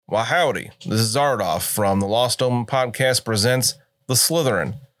Well, howdy. This is Zardoff from the Lost Omen Podcast presents The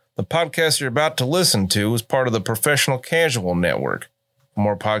Slytherin. The podcast you're about to listen to is part of the Professional Casual Network. For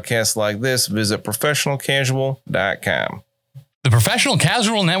more podcasts like this, visit professionalcasual.com. The Professional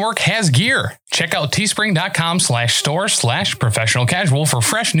Casual Network has gear. Check out teespring.com/store/professionalcasual for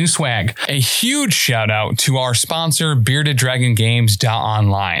fresh new swag. A huge shout out to our sponsor,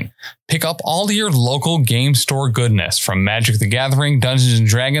 BeardedDragonGames.online. Pick up all your local game store goodness from Magic the Gathering, Dungeons &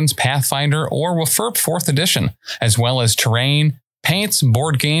 Dragons, Pathfinder, or WFRP 4th Edition, as well as terrain, paints,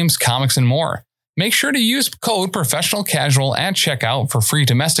 board games, comics, and more. Make sure to use code PROFessionalCasual at checkout for free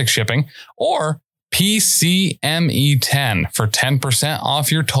domestic shipping, or PCME10 for 10%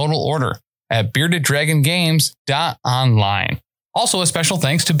 off your total order at BeardedDragonGames.online. Also, a special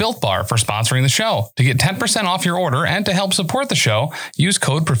thanks to Built Bar for sponsoring the show. To get 10% off your order and to help support the show, use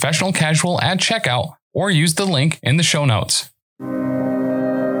code PROFessionalCasual at checkout or use the link in the show notes.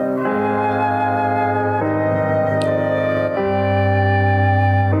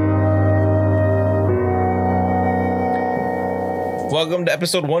 Welcome to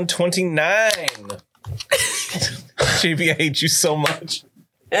episode 129. JB, I hate you so much.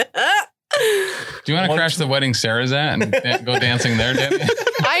 Do you want to crash the wedding Sarah's at and go dancing there, Danny?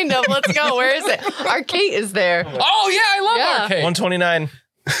 I know. Let's go. Where is it? Our Kate is there. Oh, yeah, I love arcade. 129.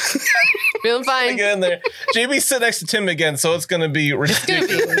 Feeling fine. Get in there. JB's sit next to Tim again, so it's going to be It's going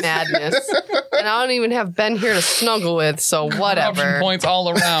to be madness. And I don't even have Ben here to snuggle with, so whatever. Corruption points all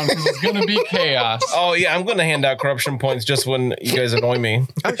around because it's going to be chaos. Oh, yeah, I'm going to hand out corruption points just when you guys annoy me.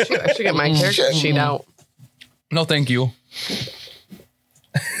 Oh, shoot. I should get my character sheet out. No, thank you.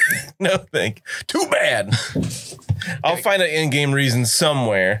 No, too bad. I'll find an in-game reason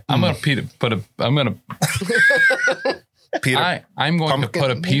somewhere. I'm going to put a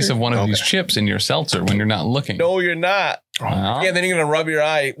piece of one of these chips in your seltzer when you're not looking. No, you're not. Well, Yeah, then you're going to rub your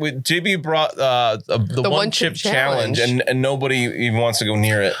eye. JB brought the one chip challenge, and nobody even wants to go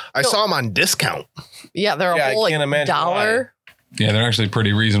near it. I saw them on discount. Yeah, they're a whole can't imagine $1. yeah, they're actually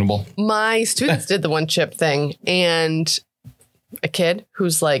pretty reasonable. My students did the one chip thing, and a kid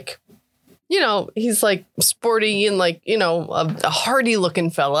who's like, you know, he's like sporty and like, you know, a hardy looking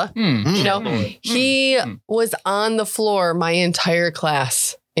fella. You know, he was on the floor my entire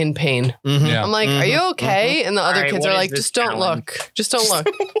class in pain. Yeah. I'm like, are you okay? And the other right, kids what are is like, this just don't challenge? look. Just don't look.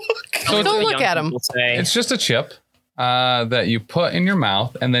 So Don't look at him. it's just a chip that you put in your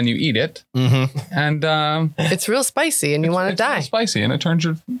mouth and then you eat it. And It's real spicy and you want to it's real die. spicy and it turns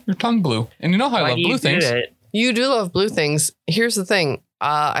your tongue blue. And you know how I love blue things. You do love blue things. Here's the thing.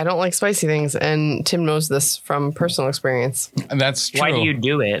 I don't like spicy things, and Tim knows this from personal experience. And that's true. Why do you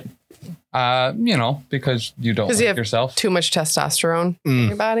do it? You know, because you don't Because like you have yourself. too much testosterone in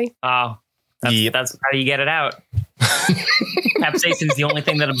your body. Oh, that's how you get it out. Capsaicin's the only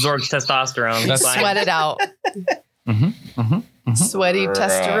thing that absorbs testosterone. That's Fine. Sweat it out. Sweaty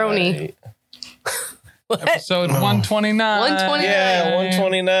testosterone. Episode 129. 129. Yeah,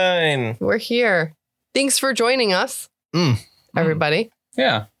 129. We're here. Thanks for joining us, everybody,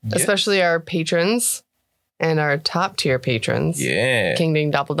 Yeah. especially our patrons and our top tier patrons. Yeah. King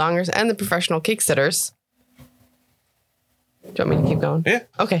Ding Doppeldongers and the professional cake sitters. Do you want me to keep going? Yeah.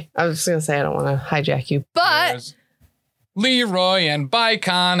 Okay. I was just going to say I don't want to hijack you, but There's Leroy and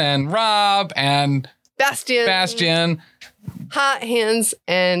Bicon and Rob and Bastian Hot Hands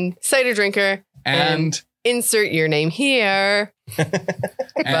and Cider Drinker and insert your name here.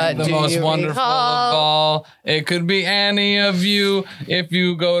 and the do most you wonderful recall- of all, it could be any of you if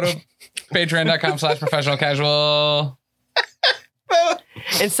you go to patreon.com/professionalcasual.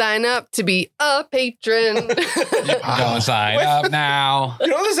 And sign up to be a patron. Go sign up now. You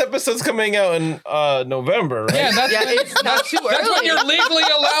know this episode's coming out in November, right? Yeah, that's, Yeah, it's not too that's when early. you're legally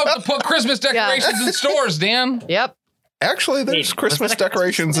allowed to put Christmas decorations in stores, Dan. Yep. Actually, there's Wait, Christmas was that a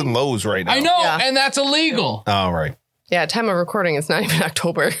decorations in Lowe's right now. I know, Yeah. and that's illegal. All right. Yeah, time of recording, it's not even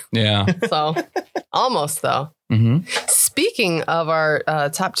October. Yeah. So almost though. Speaking of our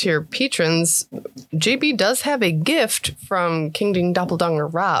top tier patrons, JB does have a gift from King Ding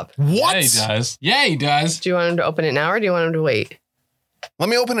Doppeldonger Rob. What? Yeah, he does. Yeah, he does. Do you want him to open it now or do you want him to wait? Let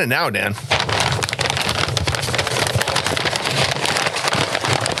me open it now, Dan.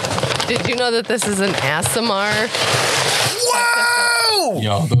 Did you know that this is an ASMR? Whoa!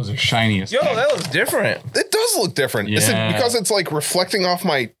 Yo, those are shiniest. Yo, that was different. It does look different. Is it Yeah. because it's like reflecting off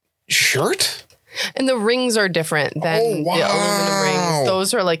my shirt? And the rings are different than the aluminum rings.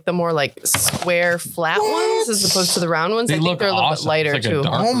 Those are like the more like square flat ones as opposed to the round ones. They I think look they're a little awesome. bit lighter It's like a too.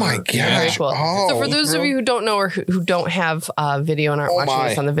 darker- Oh my Very gosh. cool. Oh. So for those of you who don't know or who don't have video and aren't watching my.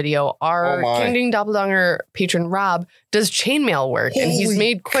 this on the video, our Oh my. King Doppelganger patron Rob does chainmail work, and he's Holy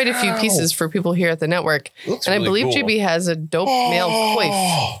made quite a few cow. pieces for people here at the network. Looks And I really believe cool. JB has a dope mail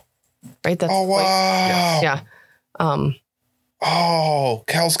coif, right? That's Oh, coif. wow. Yeah. Oh,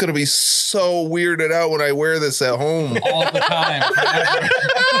 Cal's going to be so weirded out when I wear this at home. all the time. forever.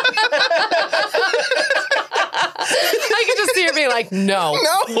 I could just see her being like, no.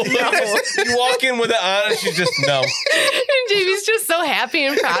 No. You walk in with it on and she's just, no. And JB's just so happy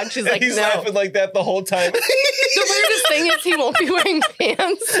and proud. She's like, He's no. laughing like that the whole time. The weirdest thing is he won't be wearing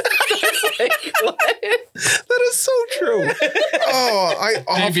pants. So it's like, what? That is so true. Oh, I JB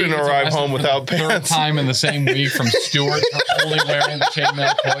often gets arrive arrested home for without the third pants. time in the same week from Stewart's for only wearing the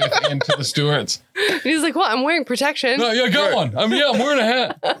chainmail coif into the Stewart's. And he's like, well, I'm wearing protection. No, yeah, go on. I'm wearing a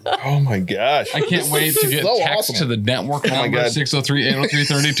hat. Oh my gosh. I can't wait to get So text awesome. to the network my number God.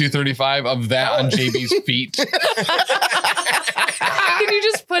 603-803-3235 of that on JB's feet. Can you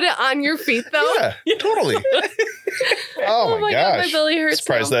just put it on your feet, though? Yeah, totally. Oh, my God, gosh. my belly hurts.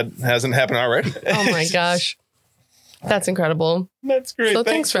 Surprised now. that hasn't happened already. Oh my gosh. That's incredible. That's great. So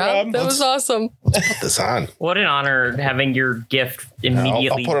thanks, Rob. That was awesome. Put this on. What an honor having your gift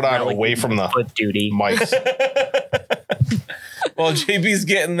immediately. I'll put it on relegated away from to the foot duty. Mics. Well, JB's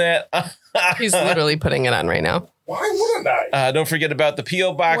getting that. He's literally putting it on right now. Why wouldn't I? Don't forget about the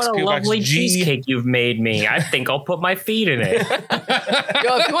P.O. Box. What a P.O. Box lovely G. cheesecake you've made me. I think I'll put my feet in it.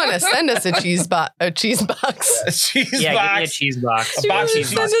 Yo, if you want to send us a cheese box, Cheese Yeah, box. give me a cheese box. A box of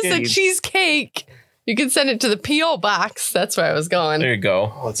send us a cheese. cheesecake. You can send it to the P.O. Box. That's where I was going. There you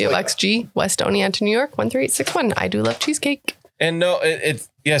go. Oh, it's P.O. like- Box G, West Oneonta, New York, 13861. I do love cheesecake. And no,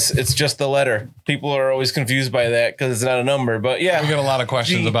 it's just the letter. People are always confused by that because it's not a number. But We yeah, get a lot of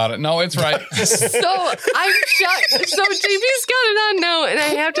questions Gee. about it. No, it's right. So I'm shocked. So JB's got it on now, and I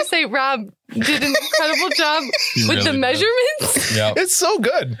have to say, Rob did an incredible job You with really the did. measurements. Yeah. It's so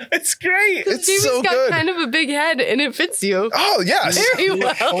good. it's great. It's JB's so got good. kind of a big head, and it fits you Oh, yes. very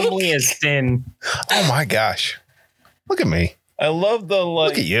well. Only as thin. Oh, my gosh. Look at me. I love the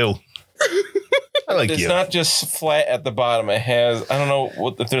Look at you. I like It's you. not just flat at the bottom. It has, I don't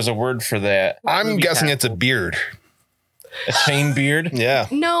know if there's a word for that. I'm Maybe guessing half- it's a beard. a chain beard. Yeah.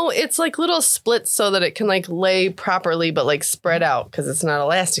 No, it's like little splits so that it can like lay properly, but like spread out because it's not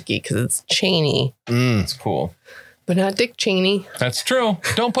elasticy because it's chainy, It's cool. but not Dick Cheney. That's true.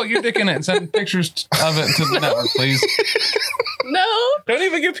 Don't put your dick in it. Send pictures of it to the network, please. No, Don't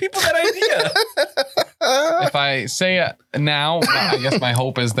even give people that idea. If I say it now, I guess my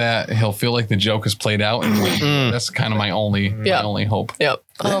hope is that he'll feel like the joke is played out, and that's kind of my only hope. yep.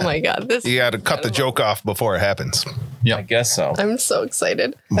 Oh my God, this. You got to cut the joke off before it happens. I guess so. I'm so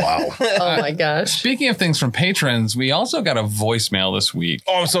excited. Wow. Oh my gosh. Speaking of things from patrons, we also got a voicemail this week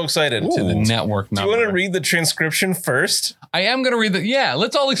Oh, I'm so excited. to the Do network you number. want to read the transcription first? I am going to read the. Yeah,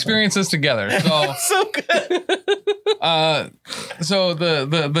 let's all experience this together. So, So good. so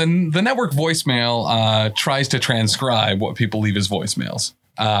the network voicemail tries to transcribe what people leave as voicemails.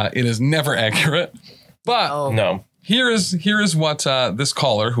 It is never accurate, but Oh. No. here is what this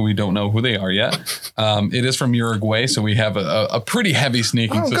caller, who we don't know who they are yet, it is from Uruguay, so we have a pretty heavy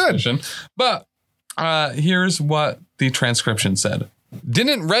sneaking Oh, good. suspicion. But here's what the transcription said.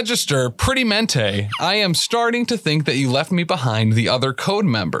 Didn't register Pretty Mente. I am starting to think that you left me behind the other code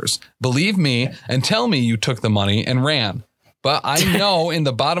members. Believe me and tell me you took the money and ran. But I know in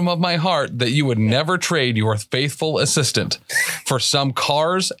the bottom of my heart that you would never trade your faithful assistant for some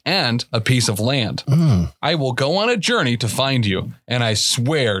cars and a piece of land. I will go on a journey to find you, and I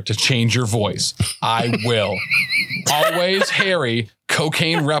swear to change your voice. I will. Always Harry,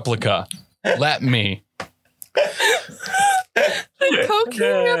 cocaine replica. Let me.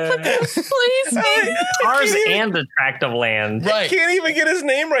 Cocaine replica, please. baby. Cars and a tract of land. Right. Can't even get his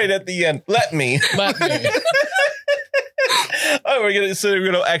name right at the end. Let me. Let me. Oh, we're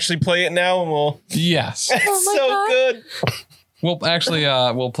gonna actually play it now, and we'll. Yes. Oh It's my so God. good. We'll actually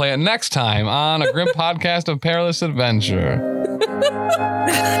we'll play it next time on a grim podcast of perilous adventure.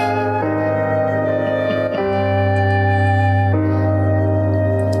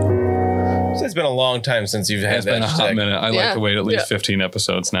 So it's been a long time since you've had It's that. been a hot check. minute. I like Yeah. to wait at least Yeah. 15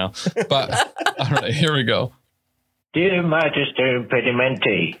 episodes now. But all right, here we go. Dear Magister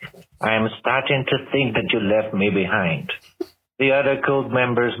Pedimenti, I am starting to think that you left me behind. The other cult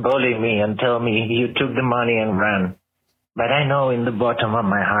members bully me and tell me you took the money and ran. But I know in the bottom of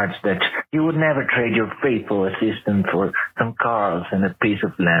my heart that you would never trade your faithful assistant for some cars and a piece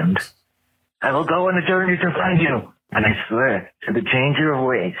of land. I will go on a journey to find you, and I swear to the changer of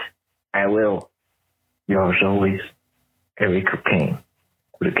ways, I will. Yours always, Eric Kane,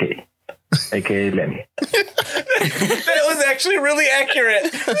 with a K, aka Lenny. That was actually really accurate.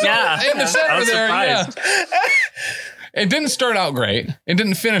 Yeah. In the I center was there, yeah. surprised. It didn't start out great. It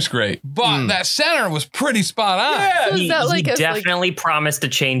didn't finish great, but that center was pretty spot on. Yeah. So is that like He a, definitely promised to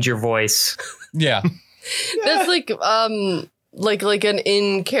change your voice. Yeah. that's like an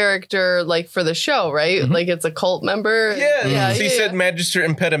in character like for the show, right? Like it's a cult member. Yeah, he said Magister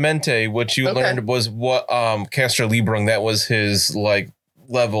Impedimente, which you Okay. learned was what Castor Librung, that was his like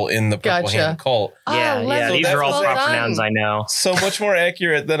level in the Purple Gotcha. Hand cult. Yeah, Leslie, these that's are all well proper done. nouns I know. So much more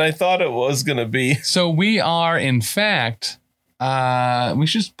accurate than I thought it was gonna be. So we are, in fact, we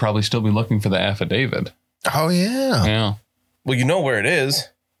should probably still be looking for the affidavit. Oh, yeah. Yeah. Well, you know where it is.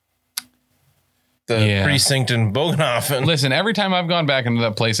 The Yeah. precinct in Bogenhofen. Listen, every time I've gone back into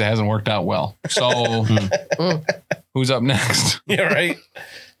that place, it hasn't worked out well. So who's up next? Yeah, right.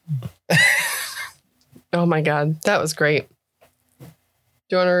 Oh my God, that was great. Do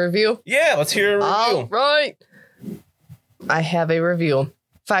you want a review? Yeah, let's hear a All review. right. I have a review.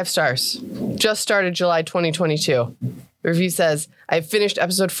 5 stars. Just started July 2022. The review says, I finished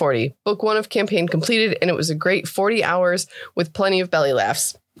episode 40. Book 1 of campaign completed, and it was a great 40 hours with plenty of belly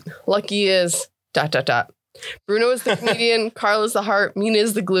laughs. Lucky is ... Bruno is the comedian, Carl is the heart, Mina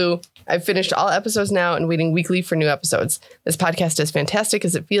is the glue. I've finished all episodes now and waiting weekly for new episodes. This podcast is fantastic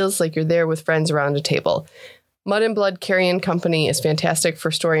as it feels like you're there with friends around a table. Mud and Blood Carrion Company is fantastic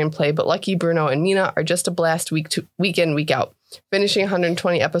for story and play, but Lucky, Bruno, and Mina are just a blast week in, week out. Finishing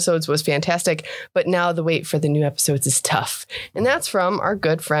 120 episodes was fantastic, but now the wait for the new episodes is tough. And that's from our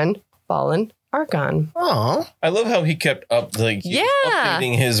good friend, Fallen Argon. Oh, I love how he kept up, like, he was Yeah.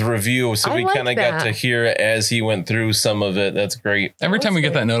 updating his review, so I we like kind of got that. to hear it as he went through some of it. That's great. Every time we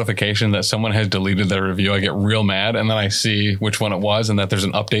get that notification that someone has deleted their review, I get real mad, and then I see which one it was and that there's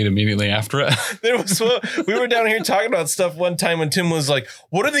an update immediately after it. There was we were down here talking about stuff one time when Tim was like,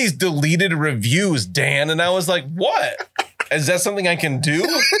 "What are these deleted reviews, Dan?" And I was like, "What? Is that something I can do?"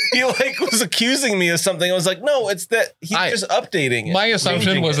 He like was accusing me of something. I was like, "No, it's that he's just updating it." My assumption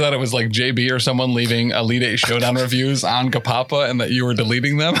changing was it. that it was like JB or someone leaving Elite 8 Showdown reviews on Kapapa and that you were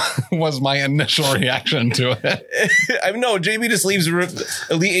deleting them was my initial reaction to it. I know JB just leaves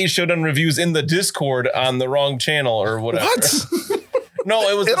Elite 8 Showdown reviews in the Discord on the wrong channel or whatever. what? No,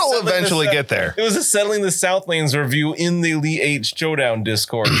 it was It'll Settling the eventually South- get there. It was a Settling the Southlands review in the Elite 8 Showdown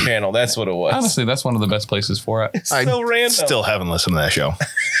Discord channel. That's what it was. Honestly, that's one of the best places for it. It's so random. Still haven't listened to that show.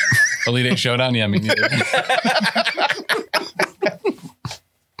 Elite 8 Showdown, yeah, I mean,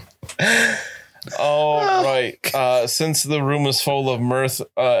 All right. Since the room is full of mirth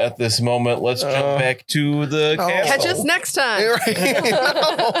at this moment, let's jump back to the castle. Catch us next time.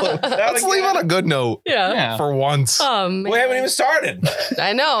 Let's leave on a good note Yeah. yeah. for once. We haven't even started.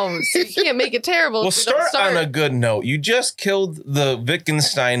 I know. So you can't make it terrible. We'll if you don't start on a good note. You just killed the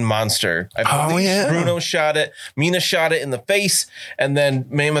Wittgenstein monster. I Oh, believe yeah. Bruno shot it. Mina shot it in the face, and then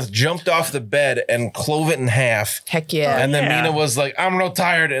Mammoth jumped off the bed and clove it in half. Heck yeah. And then Yeah. Mina was like, "I'm real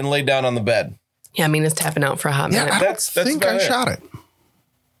tired," and laid down on the bed. Yeah, Mina's tapping out for a hot Yeah, minute. I That's think about I it. shot it.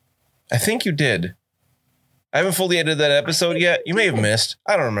 I think you did. I haven't fully edited that episode yet. You may have missed.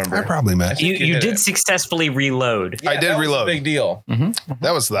 I don't remember. I probably missed. You hit did it. successfully reload. I did that was a reload. big deal.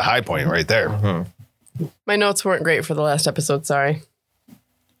 That was the high point right there. My notes weren't great for the last episode. Sorry.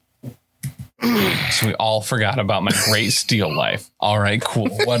 So we all forgot about my great steel life. All right, cool,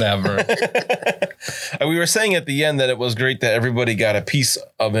 whatever. We were saying at the end that it was great that everybody got a piece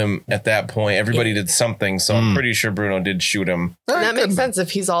of him at that point. Everybody did something, so I'm pretty sure Bruno did shoot him. And that makes sense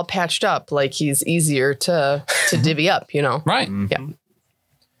if he's all patched up. Like he's easier to divvy up, you know? Right. Yeah.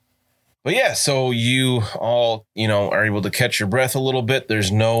 But yeah, so you all, are able to catch your breath a little bit.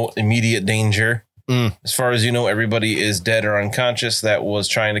 There's no immediate danger. As far as you know, everybody is dead or unconscious that was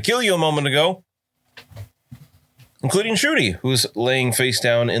trying to kill you a moment ago. Including Trudy, who's laying face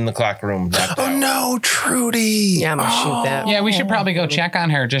down in the clock room. knocked Oh out. no, Trudy. Yeah, I'm gonna shoot that. Yeah, we should probably go check on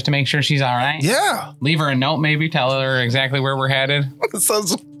her just to make sure she's all right. Yeah. Leave her a note, maybe tell her exactly where we're headed. That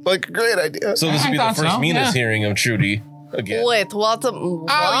sounds like a great idea. So this I would be the thought first so, Mina's yeah. hearing of Trudy again. Wait, what? Oh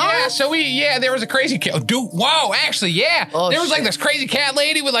yeah, so there was a crazy cat. Dude, whoa, actually, yeah, Oh, there was like shit. this crazy cat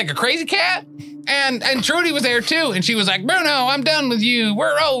lady with like a crazy cat, and Trudy was there too, and she was like, "Bruno, I'm done with you.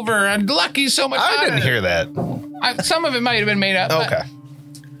 We're over. And Lucky's so much." I didn't better." hear that. Some of it might have been made up. but- Okay.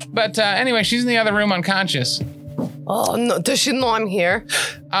 But anyway, she's in the other room unconscious. Oh no! Does she know I'm here?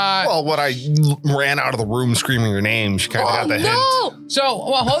 Well, when I ran out of the room screaming her name, she kind of got the hint. no! So,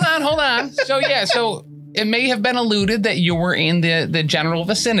 well, hold on. So yeah, so it may have been alluded that you were in the general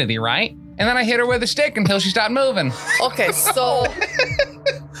vicinity, right? and then I hit her with a stick until she stopped moving. Okay, so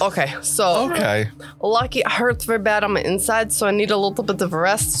Okay. Lucky hurts very bad on my inside, so I need a little bit of a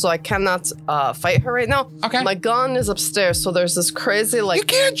rest, so I cannot fight her right now. Okay. My gun is upstairs, so there's this crazy You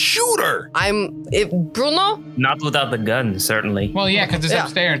can't shoot her. Bruno, Not without the gun, certainly. Well, yeah, because it's Yeah.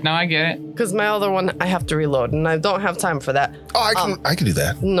 upstairs. Now I get it. because my other one I have to reload, and I don't have time for that. Oh, I can do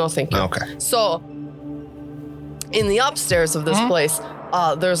that. No, thank you. Okay. So, in the upstairs of this place,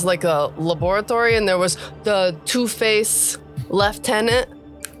 there's like a laboratory, and there was the Two-Face lieutenant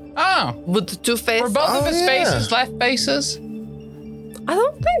Oh, with the Two-Face. were both of his yeah. faces left faces? I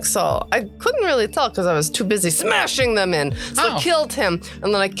don't think so. I couldn't really tell because I was too busy smashing them in. So I Oh. killed him,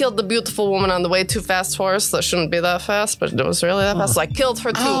 and then I killed the beautiful woman on the way too fast horse that shouldn't be that fast, but it was really that fast. So I killed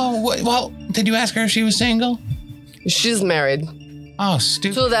her too. Oh, well, did you ask her if she was single? She's married Oh,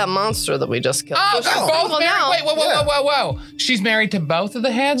 stupid. to that monster that we just killed. Oh, So she's they're both single married. now. Wait, whoa. She's married to both of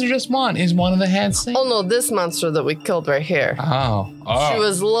the heads or just one? Is one of the heads single? Oh no, this monster that we killed right here. Oh. She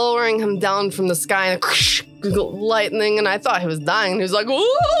was lowering him down from the sky and lightning, and I thought he was dying. He was like,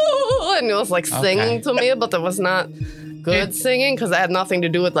 "Ooh," and he was like singing to me, but that was not good singing because it had nothing to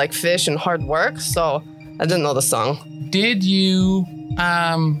do with like fish and hard work. So I didn't know the song. Did you,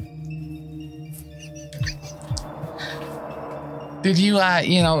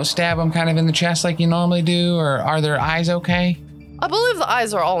 stab him kind of in the chest like you normally do, or are their eyes okay? I believe the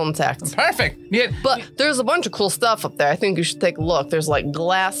eyes are all intact. Perfect. Yeah. But there's a bunch of cool stuff up there. I think you should take a look. There's like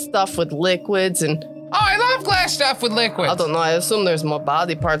glass stuff with liquids, and Oh, I love glass stuff with liquids. I don't know. I assume there's more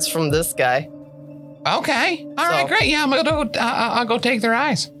body parts from this guy. Okay. All right, So- great. Yeah, I'll go take their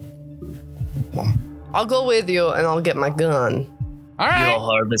eyes. I'll go with you, and I'll get my gun. All right. You'll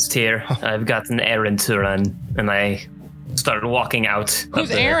harvest here. I've got an errand to run, and I started walking out Who's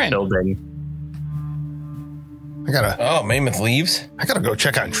of the Aaron? building. I gotta Oh, Mammoth leaves. go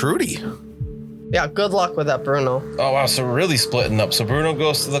check on Trudy. Yeah, good luck with that, Bruno. Oh wow, so we're really splitting up. So Bruno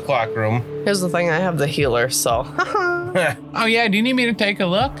goes to the clock room. Here's the thing, I have the healer, so. Oh, yeah. Do you need me to take a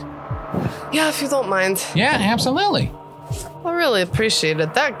look? Yeah, if you don't mind. Yeah, absolutely. I really appreciate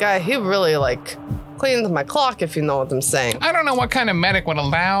it. That guy, he really, like, cleaned my clock, if you know what I'm saying. I don't know what kind of medic would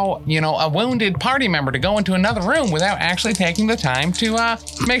allow, a wounded party member to go into another room without actually taking the time to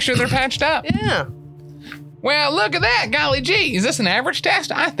make sure they're patched up. Yeah. Well, look at that. Golly gee. Is this an average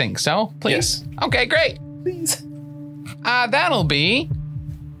test? I think so. Please. Yes. Okay, great. Please. That'll be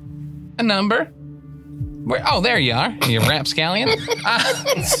a number. There you are, you rapscallion.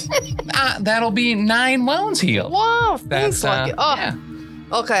 That'll be 9 wounds healed. Wow, thanks, Lucky. Oh, yeah.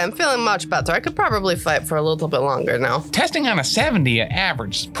 okay, I'm feeling much better. I could probably fight for a little bit longer now. Testing on a 70 at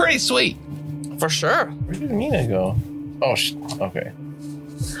average is pretty sweet. For sure. Where did Mina go? Oh, okay.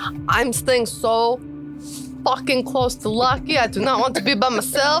 I'm staying so fucking close to Lucky. I do not want to be by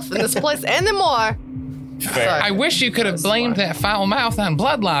myself in this place anymore. Fair. Sorry. I wish you could have blamed that foul mouth on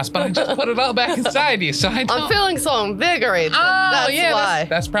blood loss, but I just put it all back inside you, so I don't. I'm feeling so invigorated. Oh, That's yeah, why.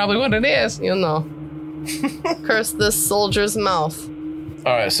 that's probably what it is. You know. Curse this soldier's mouth.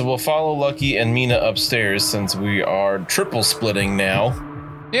 All right, so we'll follow Lucky and Mina upstairs since we are triple splitting now.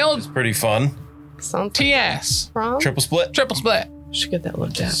 The old Pretty fun. Sounds TS. wrong. Triple split. Triple split. Should get that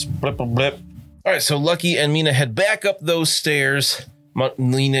looked at. Blip, blip, blip. All right, so Lucky and Mina head back up those stairs.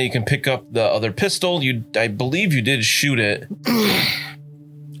 Lena, you can pick up the other pistol. I believe you did shoot it.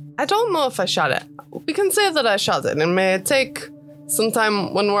 I don't know if I shot it. We can say that I shot it, and may it take some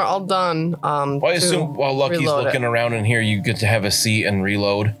time when we're all done. Well, I assume while Lucky's reload looking around in here, you get to have a seat and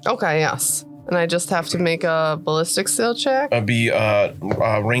reload. Okay, yes. And I just have to make a ballistic skill check. It'd be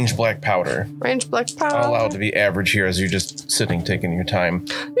range black powder. Range black power. I'll allow it to be average here as you're just sitting, taking your time.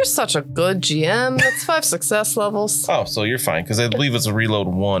 You're such a good GM. That's 5 success levels. Oh, so you're fine, because I believe it's a reload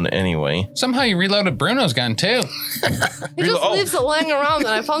 1 anyway. Somehow you reloaded Bruno's gun too. He just leaves it laying around, and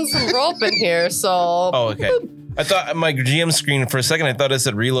I found some rope in here, so. Oh, okay. I thought my GM screen for a second, I thought it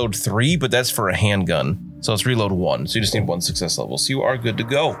said reload 3, but that's for a handgun. So it's reload 1. So you just need 1 success level. So you are good to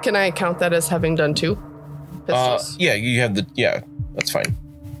go. Can I count that as having done 2 pistols? Yeah, you have that's fine.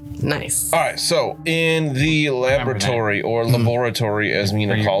 Nice. All right, so in the laboratory or laboratory, as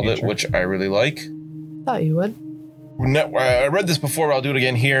Mina your called it, future. which I really like. Thought you would. I read this before, but I'll do it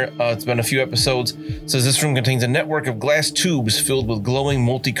again here. It's been a few episodes. It says this room contains a network of glass tubes filled with glowing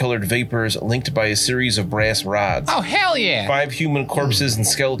multicolored vapors linked by a series of brass rods. Oh, hell yeah. 5 human corpses and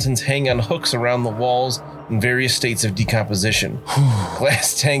skeletons hang on hooks around the walls in various states of decomposition.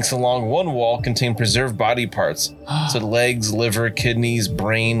 Glass tanks along one wall contain preserved body parts, so legs, liver, kidneys,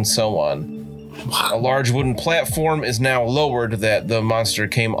 brain, so on. A large wooden platform is now lowered that the monster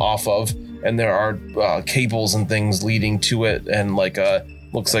came off of, and there are cables and things leading to it, and like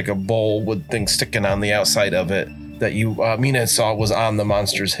looks like a bowl with things sticking on the outside of it that you, Mina saw was on the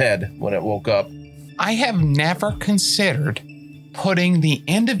monster's head when it woke up. I have never considered putting the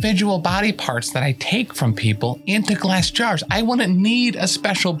individual body parts that I take from people into glass jars. I wouldn't need a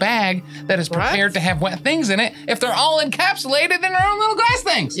special bag that is prepared to have wet things in it if they're all encapsulated in their own little glass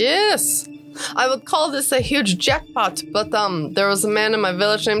things. Yes. I would call this a huge jackpot, but there was a man in my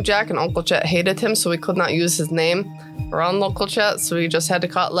village named Jack, and Uncle Chet hated him, so we could not use his name around local Chet, so we just had to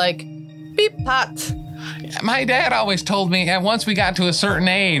call it like Beep Pot. My dad always told me that once we got to a certain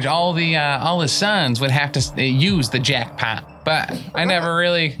age, all his sons would have to use the jackpot, but I never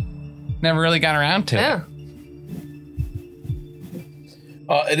really got around to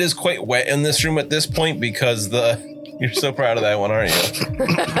it. It is quite wet in this room at this point because you're so proud of that one, aren't you?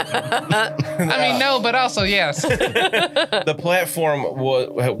 I mean, no, but also yes. The platform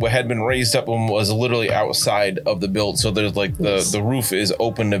had been raised up and was literally outside of the build, so there's like the roof is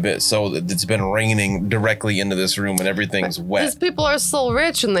opened a bit, so it's been raining directly into this room and everything's wet. These people are so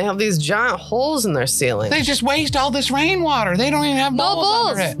rich and they have these giant holes in their ceiling. They just waste all this rainwater. They don't even have bowls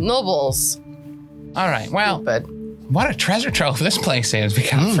under it. No bowls. All right, well, Stupid. what a treasure trove this place is. We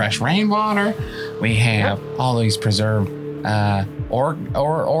got fresh rainwater. We have all these preserved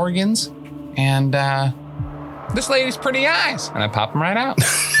organs. And this lady's pretty eyes. And I pop them right out.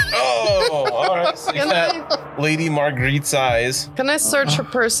 Oh, all right. So you got Lady Marguerite's eyes. Can I search her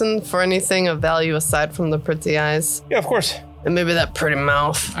person for anything of value aside from the pretty eyes? Yeah, of course. And maybe that pretty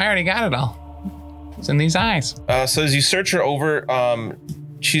mouth. I already got it all. It's in these eyes. So as you search her over,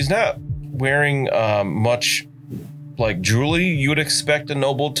 she's not wearing much like jewelry you would expect a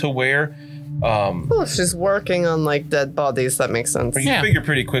noble to wear. Oh, she's working on like dead bodies. That makes sense. But you figure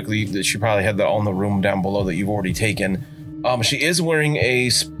pretty quickly that she probably had that all in the room down below that you've already taken. She is wearing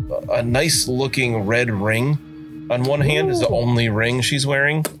a nice looking red ring. On one hand is the only ring she's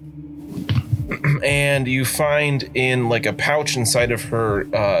wearing. And you find in like a pouch inside of her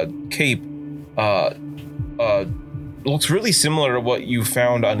cape, looks really similar to what you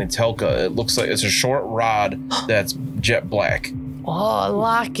found on Itelka. It looks like it's a short rod that's jet black. Oh,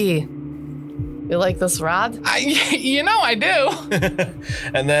 lucky. You like this rod? I do.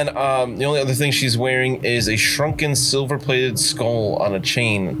 And then the only other thing she's wearing is a shrunken silver-plated skull on a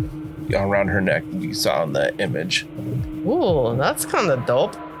chain around her neck you saw in the image. Ooh, that's kind of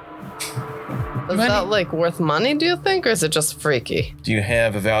dope. Is that like worth money, do you think, or is it just freaky? Do you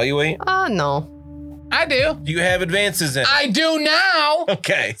have evaluate? No. I do. Do you have advances in? I do now.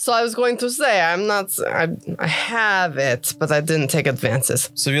 Okay. So I was going to say, I have it, but I didn't take advances.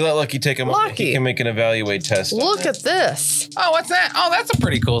 So if you let Lucky take a moment, he can make an evaluate test. Look at this. Oh, what's that? Oh, that's a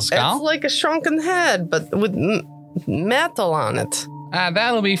pretty cool skull. It's like a shrunken head, but with metal on it.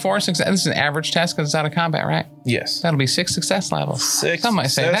 That'll be 4 success. This is an average test because it's out of combat, right? Yes. That'll be 6 success levels. 6 Some might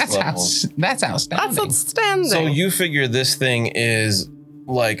say that's levels. that's outstanding. That's outstanding. So you figure this thing is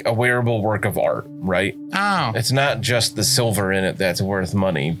like a wearable work of art, right? Oh. It's not just the silver in it that's worth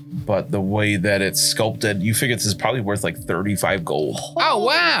money, but the way that it's sculpted. You figure this is probably worth like 35 gold. Oh,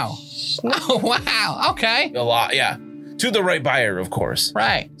 wow. Oh, wow. Okay. A lot, yeah. To the right buyer, of course.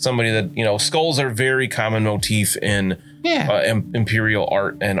 Right. Somebody that, skulls are very common motif in imperial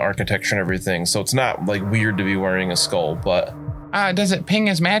art and architecture and everything. So it's not like weird to be wearing a skull, but... Does it ping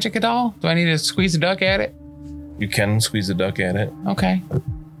his magic at all? Do I need to squeeze a duck at it? You can squeeze a duck at it. Okay.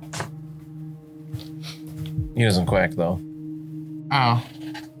 He doesn't quack, though. Oh.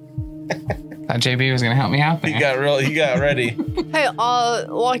 Thought JB was going to help me out there. He got ready. Hey,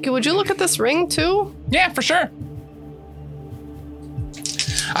 Lucky, would you look at this ring, too? Yeah, for sure.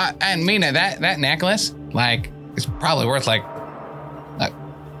 And Mina, that necklace, like, is probably worth like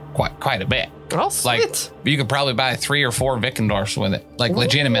quite a bit. Oh, sweet. Like, you could probably buy 3 or 4 Vikendorfs with it, like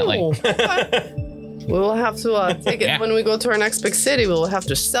legitimately. Ooh, okay. We will have to take it when we go to our next big city. We will have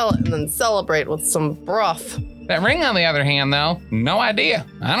to sell it and then celebrate with some broth. That ring, on the other hand, though, no idea.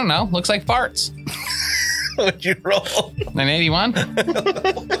 I don't know. Looks like farts. Would you roll? An 81? Like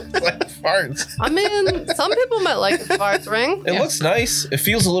farts. I mean, some people might like the farts ring. It looks nice. It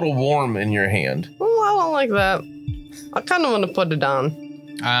feels a little warm in your hand. Oh, I don't like that. I kind of want to put it on.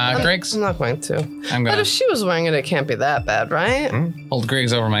 Griggs? I'm not going to. I'm But going if she was wearing it, it can't be that bad, right? to hold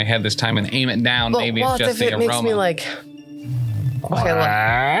Griggs over my head this time and aim it down. But Maybe what it's just if the it aroma. makes me like... Okay,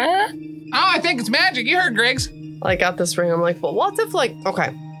 Oh, I think it's magic. You heard Griggs. I got this ring. I'm like, but what if like...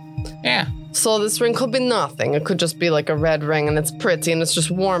 Okay. Yeah. So this ring could be nothing. It could just be like a red ring and it's pretty and it's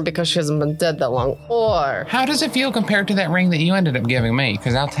just warm because she hasn't been dead that long. Or... How does it feel compared to that ring that you ended up giving me?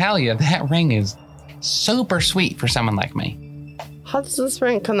 Because I'll tell you, that ring is super sweet for someone like me. How does this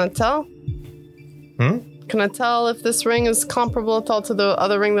ring... Can I tell? Hmm? Can I tell if this ring is comparable at all to the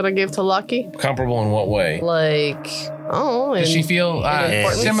other ring that I gave to Lucky? Comparable in what way? Like, oh, Does she feel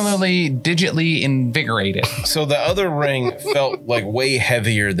importance? similarly digitally invigorated? So the other ring felt like way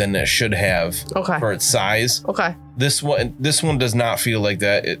heavier than it should have Okay. for its size. Okay. This one does not feel like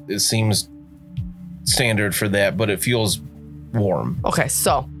that. It seems standard for that, but it feels warm. Okay,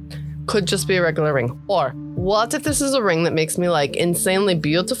 so could just be a regular ring. Or what if this is a ring that makes me like insanely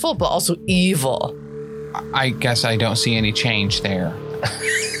beautiful, but also evil? I guess I don't see any change there.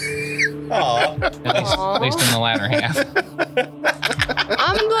 Aw. At least in the latter half.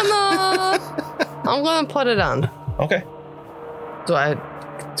 I'm gonna put it on. Okay. Do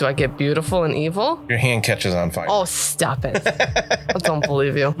I get beautiful and evil? Your hand catches on fire. Oh, stop it. I don't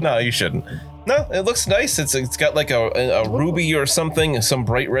believe you. No, you shouldn't. No, it looks nice. It's got like a ruby or something, some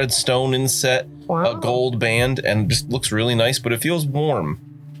bright red stone inset, Wow. a gold band, and just looks really nice, but it feels warm.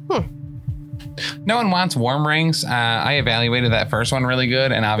 No one wants warm rings. I evaluated that first one really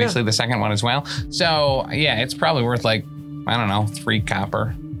good, and obviously the second one as well. So yeah, it's probably worth like, I don't know, 3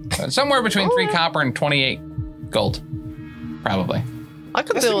 copper. Somewhere between 3 copper and 28 gold. Probably. I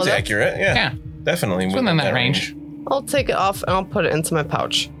could That deal seems with it. accurate. Yeah, Yeah. definitely It's within that range. I'll take it off and I'll put it into my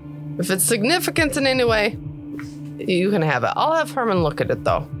pouch. If it's significant in any way, you can have it. I'll have Herman look at it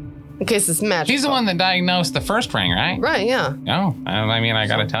though, in case it's magical. He's the one that diagnosed the first ring, right? Right, yeah. Oh, I mean, I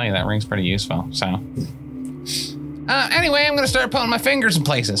gotta tell you, that ring's pretty useful. So, anyway, I'm gonna start putting my fingers in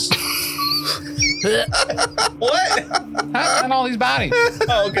places. What? On all these bodies.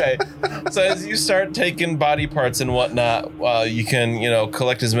 Oh, okay. So as you start taking body parts and whatnot, you can,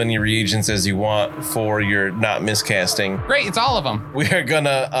 collect as many reagents as you want for your not miscasting. Great, it's all of them. We are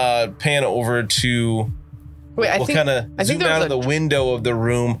gonna pan over to. Wait, I We'll think kind of I think zoom there out was of the window of the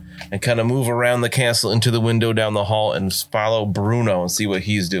room and kind of move around the castle into the window down the hall and follow Bruno and see what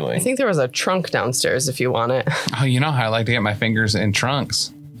he's I doing. think there was a trunk downstairs if you want it. Oh, you know how I like to get my fingers in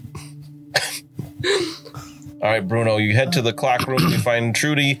trunks. All right, Bruno, you head to the clock room. You find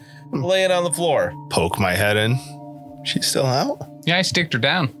Trudy laying on the floor. Poke my head in. She's still out? Yeah, I sticked her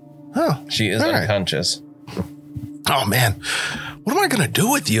down. Oh, She is all right. unconscious. Oh, man. What am I going to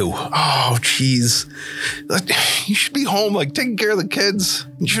do with you? Oh, jeez. You should be home, like, taking care of the kids.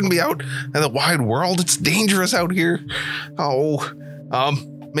 You shouldn't be out in the wide world. It's dangerous out here. Oh,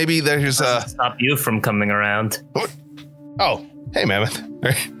 maybe there's Stop you from coming around. Oh, hey, Mammoth.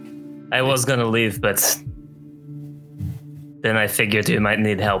 I was gonna leave, but then I figured you might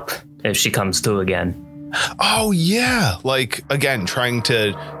need help if she comes to again. Oh, yeah. Like, again, trying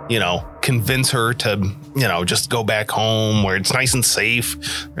to, convince her to, just go back home where it's nice and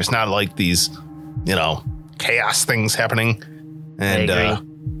safe. There's not like these, chaos things happening. And, I agree.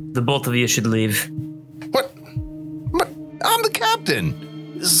 The both of you should leave. What? I'm the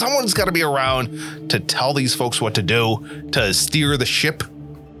captain. Someone's got to be around to tell these folks what to do, to steer the ship,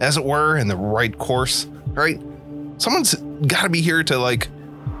 as it were, in the right course, right? Someone's got to be here to,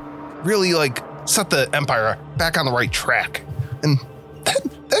 really, set the Empire back on the right track. And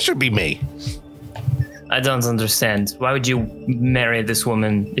that should be me. I don't understand. Why would you marry this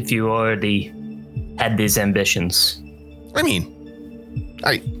woman if you already had these ambitions? I mean,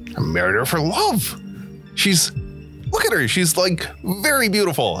 I married her for love. Look at her. She's, very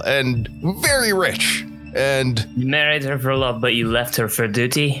beautiful and very rich. And You married her for love, but you left her for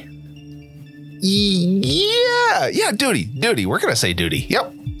duty? yeah, duty. We're going to say duty.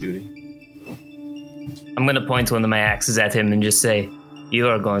 Yep. I'm gonna point one of my axes at him and just say, you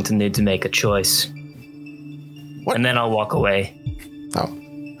are going to need to make a choice. What? And then I'll walk away. Oh,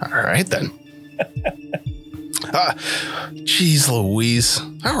 all right then. Jeez Louise.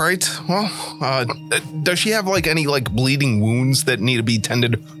 All right. Well, does she have any bleeding wounds that need to be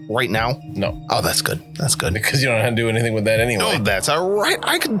tended right now? No, Oh, that's good. That's good. because you don't have to do anything with that anyway. Oh, that's all right.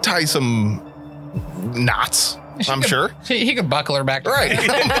 I can tie some knots, I'm sure. He could buckle her back. Right.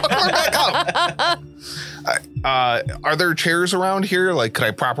 Buckle her back up. Are there chairs around here? Could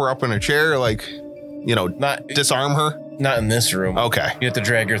I prop her up in a chair? Not Disarm her? not in this room. Okay. You have to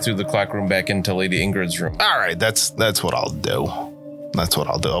drag her through the clock room back into Lady Ingrid's room. All right, that's what I'll do. That's what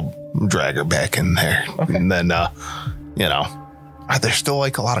I'll do. I'll drag her back in there, and then are there still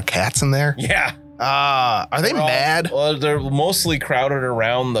a lot of cats in there? Yeah. Are they mad? Well, they're mostly crowded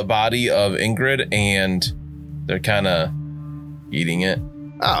around the body of Ingrid, and they're kind of eating it.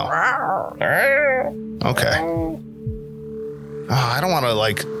 Oh, okay. I don't want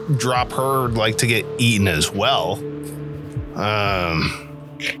to drop her to get eaten as well.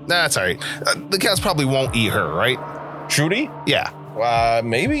 That's all right. The cats probably won't eat her, right? Trudy? Yeah.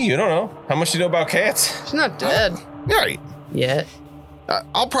 Maybe. You don't know. How much do you know about cats? She's not dead Right. yet.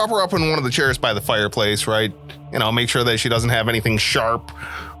 I'll prop her up in one of the chairs by the fireplace, right? You know, make sure that she doesn't have anything sharp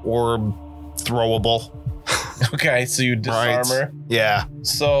or throwable. Okay, so you disarm her. Yeah.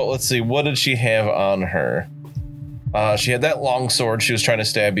 So let's see, what did she have on her? She had that long sword she was trying to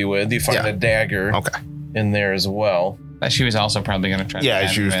stab you with. You find a dagger in there as well. But she was also probably going to try. Yeah,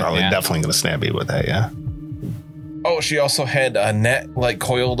 she was probably definitely going to stab you with that. Yeah. Oh, she also had a net like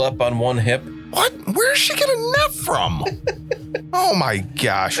coiled up on one hip. What? Where's she get a net from? Oh my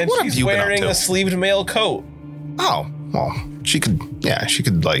gosh! And what she's have you wearing been up a to? sleeved male coat. Oh well, she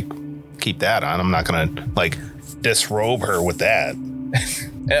could like keep that on. I'm not gonna like disrobe her with that.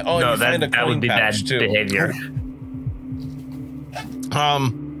 Oh, no, you find a that would coin be bad pouch, too. behavior.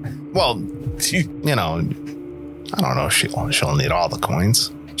 Well, you know, I don't know if she'll need all the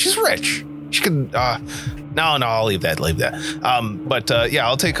coins. She's rich. She could. No, I'll leave that. But yeah,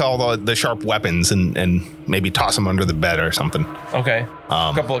 I'll take all the sharp weapons and maybe toss them under the bed or something. Okay.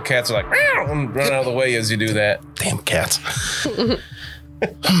 A couple of cats are like, "Meow," and run out of the way as you do that. Damn cats. What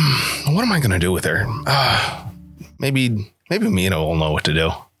am I gonna do with her? Maybe Mina will know what to do.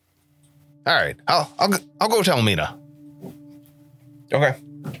 All right, I'll go tell Mina. Okay.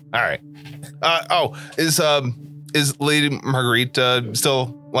 All right. Is Lady Marguerite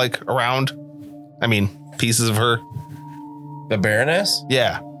still like around? I mean, pieces of her. The Baroness?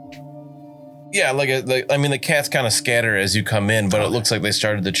 Yeah. Yeah, the cats kind of scatter as you come in, but it looks like they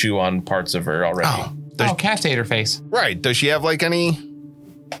started to chew on parts of her already. Oh, cats ate her face. Right. Does she have like any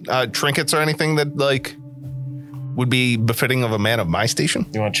trinkets or anything that like would be befitting of a man of my station?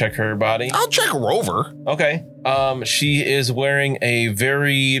 You want to check her body? I'll check her over. Okay. She is wearing a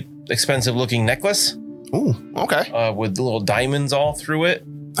very expensive looking necklace. Ooh, okay. With little diamonds all through it.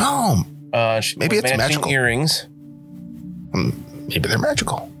 Oh, maybe it's matching magical. Earrings. Maybe they're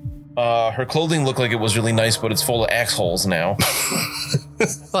magical. Her clothing looked like it was really nice, but it's full of axe holes now.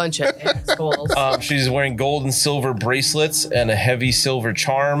 Bunch of assholes. She's wearing gold and silver bracelets and a heavy silver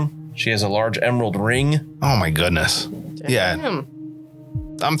charm. She has a large emerald ring. Oh my goodness. Yeah.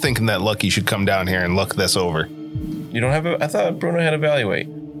 I'm thinking that Lucky should come down here and look this over. You don't have I thought Bruno had evaluate.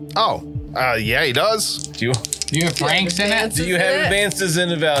 Oh, yeah, he does. Do you have ranks in it? Do you have advances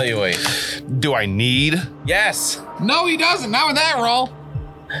in evaluate? Do I need? Yes. No, he doesn't. Not with that roll.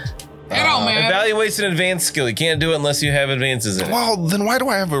 It don't matter. Evaluate's an advanced skill. You can't do it unless you have advances in it. Well, then why do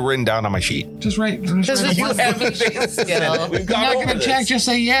I have it written down on my sheet? Just write. Because you have advances in it. We've I'm gone not over going to check. this. Just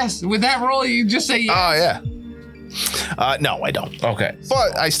say yes. With that roll, you just say yes. Oh, yeah. No, I don't. Okay.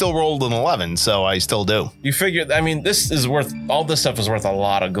 But I still rolled an 11, so I still do. You figure, I mean, all this stuff is worth a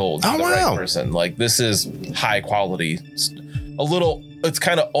lot of gold for the right person. Like, this is high quality. It's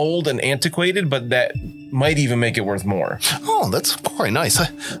kind of old and antiquated, but that might even make it worth more. Oh, that's quite nice.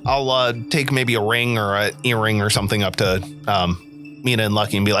 I'll take maybe a ring or an earring or something up to Mina and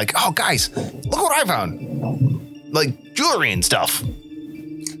Lucky and be like, oh, guys, look what I found. Like jewelry and stuff.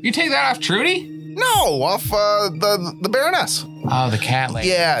 You take that off Trudy? No, off the Baroness. Oh, the cat lady.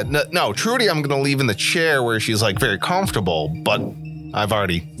 Yeah, no, Trudy I'm going to leave in the chair where she's like very comfortable, but I've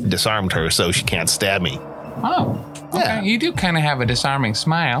already disarmed her so she can't stab me. Oh, okay. Yeah. You do kind of have a disarming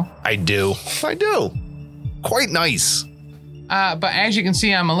smile. I do. Quite nice. But as you can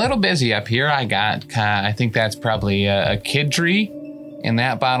see, I'm a little busy up here. I think that's probably a kid tree in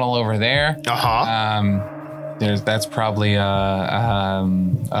that bottle over there. Uh-huh. That's probably a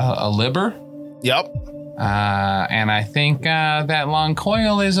liber. Yep. And I think that long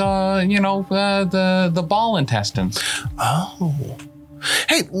coil is the ball intestines. Oh.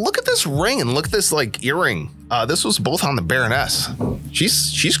 Hey, look at this ring and look at this like earring. This was both on the Baroness.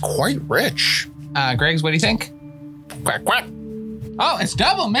 She's quite rich. Greggs, what do you think? Quack quack. Oh, it's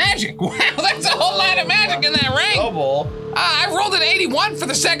double magic. Wow, that's a whole lot of magic in that ring. Double. I rolled an 81 for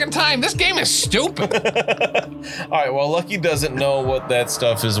the second time. This game is stupid. All right, well, Lucky doesn't know what that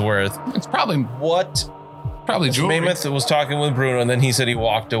stuff is worth. It's probably jewelry. Mammoth was talking with Bruno, and then he said he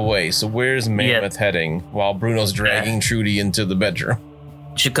walked away. So where's Mammoth heading while Bruno's dragging Trudy into the bedroom?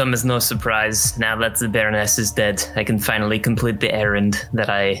 Should come as no surprise. Now that the Baroness is dead, I can finally complete the errand that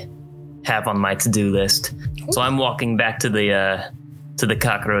I have on my to-do list. So I'm walking back to the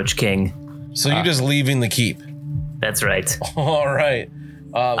Cockroach King. So you're just leaving the keep? That's right. All right.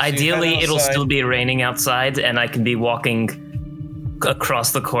 So ideally, it'll still be raining outside, and I can be walking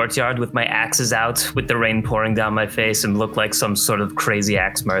across the courtyard with my axes out, with the rain pouring down my face, and look like some sort of crazy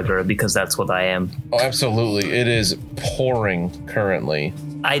axe murderer, because that's what I am. Oh, absolutely. It is pouring currently.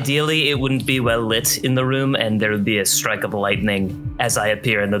 Ideally, it wouldn't be well lit in the room, and there would be a strike of lightning as I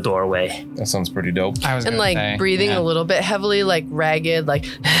appear in the doorway. That sounds pretty dope. And like breathing a little bit heavily, like ragged, like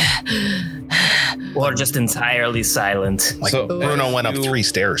Or just entirely silent. Like So, Bruno went up you- 3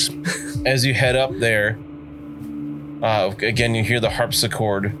 stairs. As you head up there, again, you hear the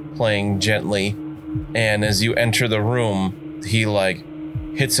harpsichord playing gently. And as you enter the room, he like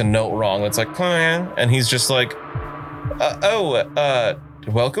hits a note wrong. It's like, "Clang," and he's just like,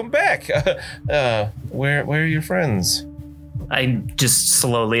 welcome back. Where are your friends? I'm just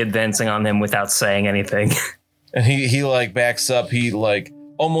slowly advancing on him without saying anything. And he like backs up. He like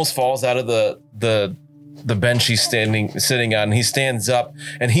almost falls out of the bench he's sitting on. He stands up,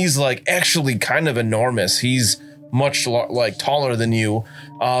 and he's like actually kind of enormous. He's much like taller than you.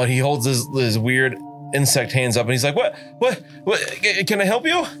 He holds his weird insect hands up, and he's like, what? Can I help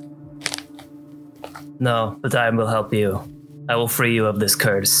you? No, but I will help you. I will free you of this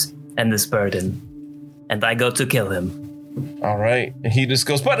curse and this burden. And I go to kill him. All right. And he just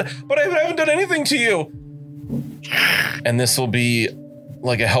goes, but I haven't done anything to you. And this will be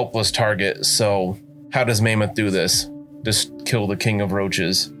like a helpless target. So how does Mammoth do this? Just kill the king of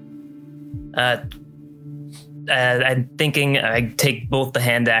roaches. I'm thinking I take both the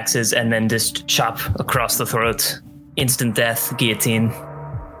hand axes and then just chop across the throat. Instant death, guillotine.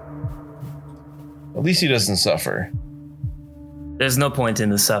 At least he doesn't suffer. There's no point in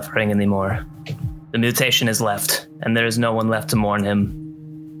the suffering anymore. The mutation is left, and there is no one left to mourn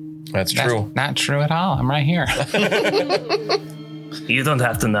him. That's true. That's not true at all. I'm right here. You don't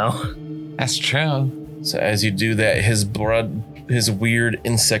have to know. That's true. So as you do that, his weird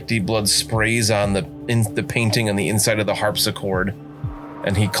insecty blood sprays on the painting on the inside of the harpsichord,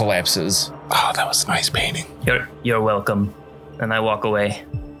 and he collapses. Oh, that was a nice painting. You're welcome. And I walk away.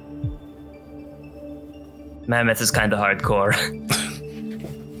 Mammoth is kind of hardcore.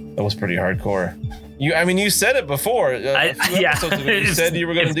 That was pretty hardcore. You said it before. A few yeah. episodes ago, you said you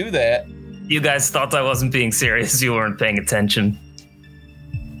were going to do that. You guys thought I wasn't being serious. You weren't paying attention.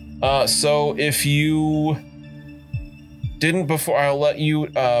 So if you didn't before, I'll let you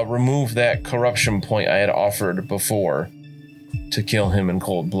remove that corruption point I had offered before to kill him in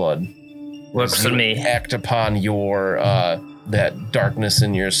cold blood. Works for You me. Act upon your that darkness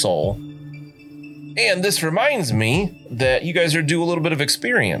in your soul. And this reminds me that you guys are due a little bit of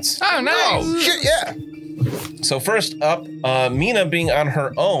experience. Oh, nice. Oh, shit, yeah. So first up, Mina being on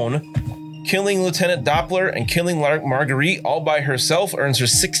her own, killing Lieutenant Doppler and killing Marguerite all by herself earns her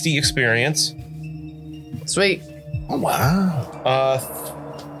 60 experience. Sweet. Oh,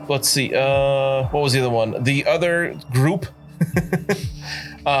 wow. Let's see. What was the other one? The other group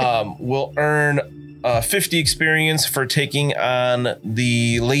will earn 50 experience for taking on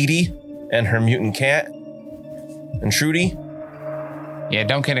the lady and her mutant cat and Trudy. Yeah,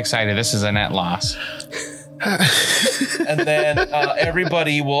 don't get excited. This is a net loss. And then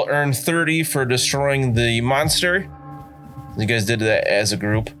everybody will earn 30 for destroying the monster. You guys did that as a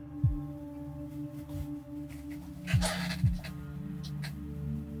group.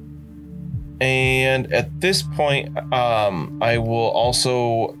 And at this point, I will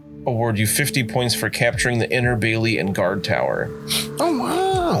also award you 50 points for capturing the Inner Bailey and Guard Tower. Oh,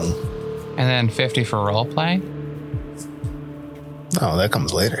 wow. And then 50 for roleplay. Oh, that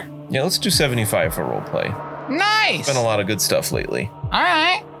comes later. Yeah, let's do 75 for roleplay. Nice. Been a lot of good stuff lately. All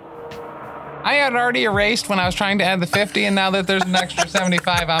right. I had already erased when I was trying to add the 50, and now that there's an extra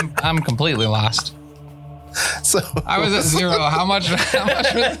 75, I'm completely lost. So I was at 0. How much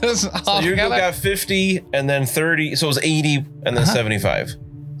was this all You together? got 50 and then 30, so it was 80 and then 75.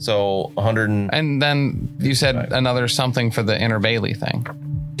 So 100 And then you said another something for the Inner Bailey thing.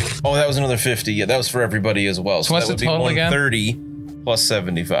 Oh, that was another 50. Yeah, that was for everybody as well. So what's that would the total be again? 130 plus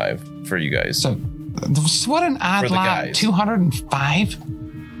 75 for you guys. So what an For odd the lot. guys. 205?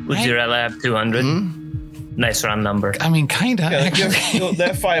 Would you rather have 200? Nice round number. I mean, kinda, Yeah, actually.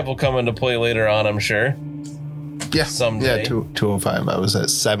 that 5 will come into play later on, I'm sure. yeah, Someday. yeah, 205. I was at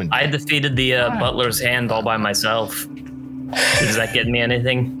 70. I defeated the butler's hand all by myself. Does that get me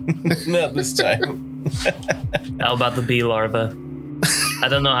anything? Not this time. How about the bee larva? I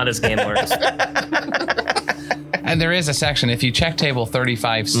don't know how this game works. And there is a section, if you check table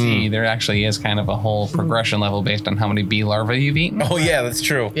 35C, there actually is kind of a whole progression level based on how many bee larvae you've eaten. Oh, yeah, that's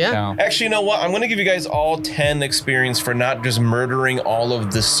true. Yeah. So, Actually, you know what? I'm going to give you guys all 10 experience for not just murdering all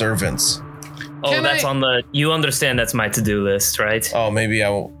of the servants. Oh, Can that's I- on the. You understand that's my to-do list, right? Oh, maybe I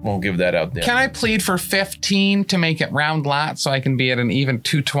won't give that out there. can I plead for 15 to make it round lot so I can be at an even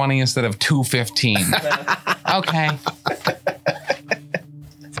 220 instead of 215? Okay.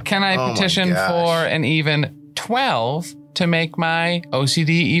 Can I Oh my petition gosh. for an even 12 to make my OCD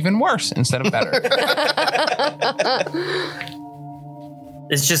even worse instead of better?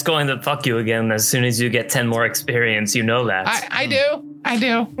 It's just going to fuck you again as soon as you get 10 more experience. You know that. I do. I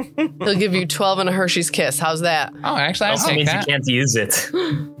do. He'll give you 12 and a Hershey's Kiss. How's that? Oh, actually, I'll Also take means that. you can't use it.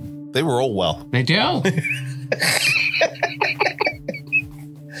 They roll well. They do.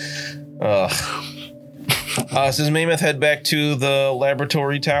 So does Mammoth head back to the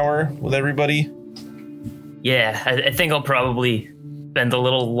laboratory tower with everybody? Yeah, I think I'll probably spend a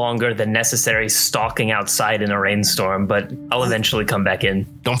little longer than necessary stalking outside in a rainstorm, but I'll eventually come back in.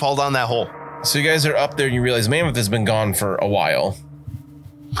 Don't fall down that hole. So you guys are up there and you realize Mammoth has been gone for a while.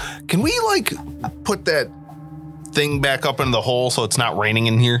 Can we like put that thing back up in the hole so it's not raining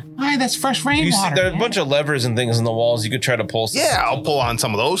in here? Hi, that's fresh You see, rainwater. there are a bunch of levers and things in the walls. You could try to pull some. Yeah, I'll pull on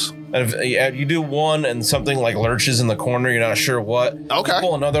some of those. And if you do one and something like lurches in the corner, you're not sure what. Okay. You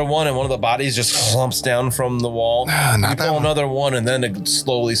pull another one and one of the bodies just slumps down from the wall. Not You that pull one. another one and then it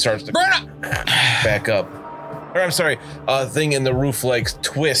slowly starts to Burn up. back up. Or I'm sorry, a thing in the roof like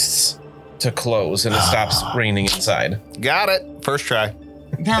twists to close and it stops raining inside. Got it. First try.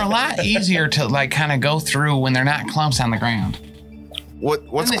 They're a lot easier to like kind of go through when they're not clumps on the ground.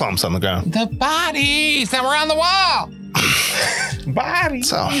 What's clumps on the ground? The bodies that were on the wall. Body.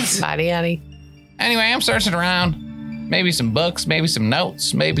 So Body Addy. Anyway, I'm searching around. Maybe some books, maybe some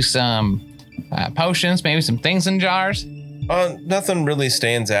notes, maybe some potions, maybe some things in jars. Nothing really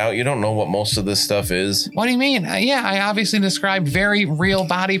stands out. You don't know what most of this stuff is. What do you mean? Yeah, I obviously described very real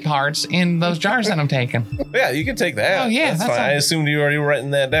body parts in those jars that I'm taking. Yeah, you can take that. Oh, yeah, that's that's fine. I a- assumed you already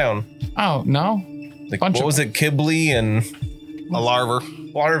written that down. Oh, no. Like, Bunch what of- was it? Kibble and a larva.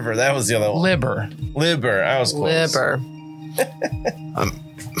 Larver. That was the other one. Liver. Liber. I was close. Liver.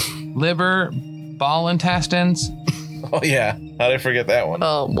 Liver, ball intestines. Oh yeah. How did I forget that one?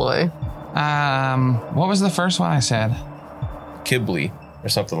 Oh boy. What was the first one I said? Kibble or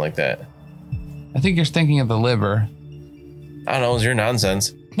something like that. I think you're thinking of the liver. I don't know. It was your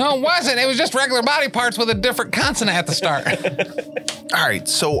nonsense. No, it wasn't. It was just regular body parts with a different consonant at the start. All right.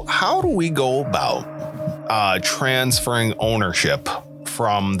 So how do we go about transferring ownership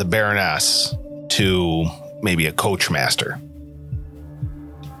from the Baroness to maybe a coach master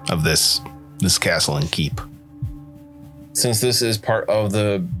of this castle and keep? Since this is part of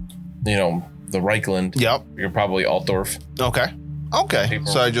the, the Reichland. Yep. You're probably Altdorf. Okay.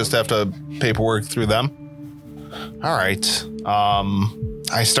 So I just have to paperwork through them. All right.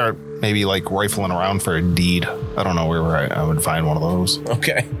 I start maybe like rifling around for a deed. I don't know where I would find one of those.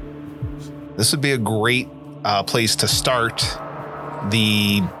 Okay. This would be a great place to start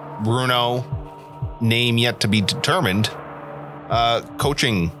the Bruno name yet to be determined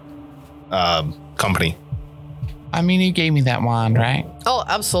coaching company. I mean, you gave me that wand, right? Oh,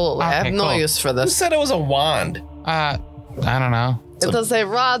 absolutely. I Okay, have no cool. use for Who this. said it was a wand? I don't know. It does a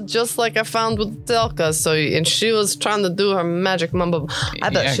rod just like I found with Delka. So, and she was trying to do her magic mumbo. I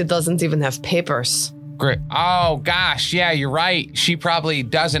bet Yeah. she doesn't even have papers. Great. Oh, gosh. Yeah, you're right. She probably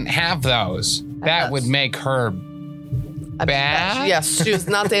doesn't have those. That would make her I bet bad? yes, she was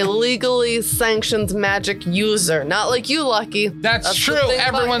not a legally sanctioned magic user. Not like you, Lucky. That's the true. thing about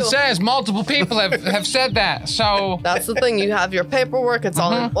Everyone you. says multiple people have said that. So, That's the thing. You have your paperwork. It's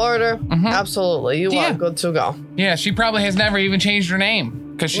all in order. Absolutely. You Yeah. are good to go. yeah, she probably has never even changed her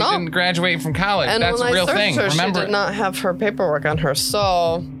name because she No. didn't graduate from college. And That's when a real I searched thing. her, Remember? she did not have her paperwork on her.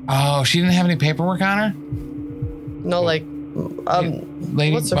 So, Oh, she didn't have any paperwork on her? no, like,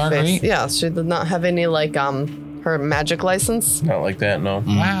 Lady what's her Marguerite? face? Yeah, she did not have any, like, her magic license. Not like that, no.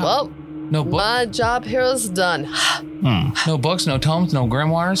 Wow. Well, no book, my job here is done. no books, no tomes, no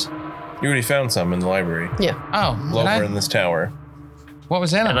grimoires. You already found some in the library. Yeah. Oh, did Over I? in this tower. What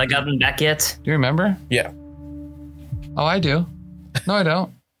was in Have it? I gotten back yet? Do you remember? Yeah. Oh, I do. No, I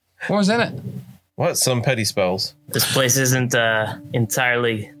don't. What was in it? What? Some petty spells. This place isn't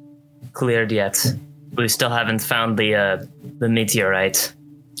entirely cleared yet. We still haven't found the meteorite.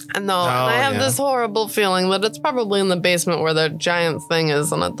 I know. And I have yeah. this horrible feeling that it's probably in the basement where that giant thing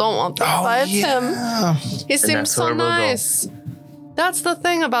is, and I don't want to fight him. He seems that's so where we'll go. nice. That's the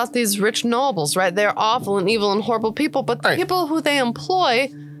thing about these rich nobles, right? They're awful and evil and horrible people, but the Right. people who they employ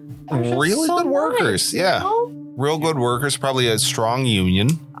are just Really so good workers, nice, yeah. you know? Real good workers, probably a strong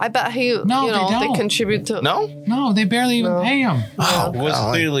union. I bet No, they they don't. contribute to. No? No, they barely even No. pay him. Oh, It was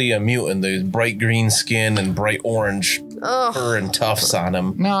golly. clearly a mutant. There's bright green skin and bright orange Ugh. fur and tufts on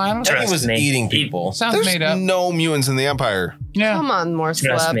him. No, I don't. And he Trust was me. eating people. Sounds There's made up. no mutants in the Empire. Yeah. Come on, more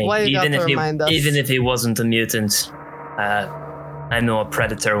Trust slab. me. Why you got to Even remind us? if he wasn't a mutant, I know a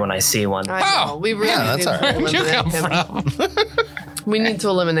predator when I see one. I know. Oh, We really yeah, that's need all to right. Where'd you eliminate come him. from? We need to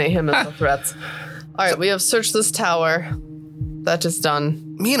eliminate him as a threat. All right, we have searched this tower. That is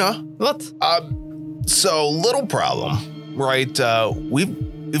done. Mina, What? so little problem, right?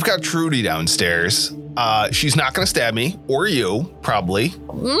 We've got Trudy downstairs, She's not going to stab me or you, probably.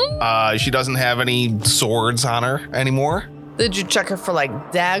 She doesn't have any swords on her anymore. Did you check her for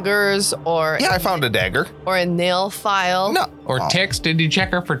like daggers or Yeah, I found a dagger. or a nail file? No. Or ticks? Did you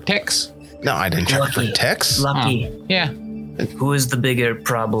check her for ticks? No, I didn't check for ticks. Lucky. Yeah. Who is the bigger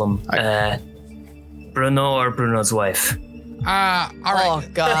problem? Bruno or Bruno's wife? All right. Oh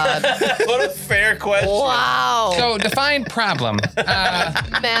God! What a fair question. Wow. So define problem.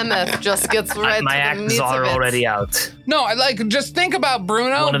 Mammoth just gets right My to the acts meat are of it. already out. No, like just think about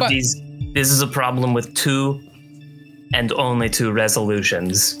Bruno. One of but these. This is a problem with 2 and only 2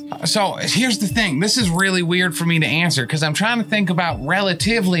 resolutions. so here's the thing. This is really weird for me to answer because I'm trying to think about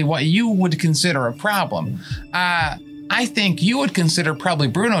relatively what you would consider a problem. I think you would consider probably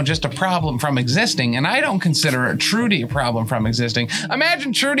Bruno just a problem from existing, and I don't consider Trudy a problem from existing.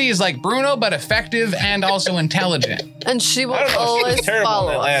 Imagine Trudy is like Bruno, but effective and also intelligent. And she will I don't know. She always was terrible in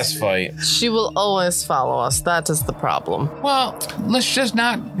follow that us. last fight. She will always follow us. That is the problem. Well, let's just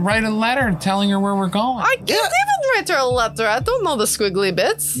not write a letter telling her where we're going. I can't even write her a letter. I don't know the squiggly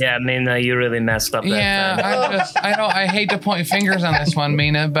bits. Yeah, I mean, you really messed up that time. I hate to point fingers on this one,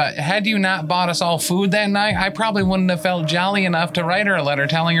 Mina, but had you not bought us all food that night, I probably wouldn't have felt jolly enough to write her a letter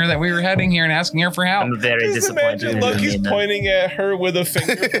telling her that we were heading here and asking her for help. I'm very Just disappointed. imagine in Lucky's you, Nina. pointing at her with a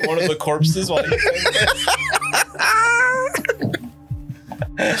finger from one of the corpses while he's saying that.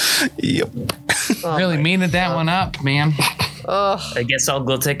 Yep. Oh Really my- meaning that one up, man. Ugh. I guess I'll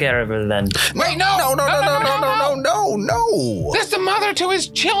go take care of her then. Wait, No. That's the mother to his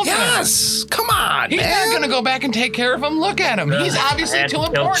children. Yes. Come on, He's man. not gonna go back and take care of them. Look at him. He's I obviously had too to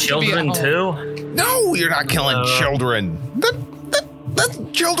kill important to be at children home. too. No, you're not killing children. That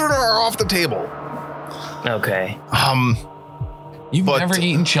children are off the table. Okay. You've But- never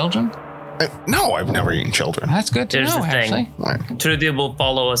eaten children? No, I've never eaten children. That's good to Here's know, the thing. actually. Trudy will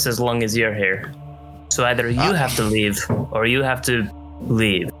follow us as long as you're here. So either you have to leave or you have to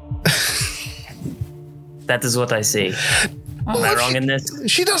leave. That is what I see. Am I wrong in this?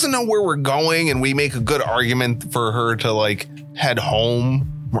 She doesn't know where we're going, and we make a good argument for her to like head home.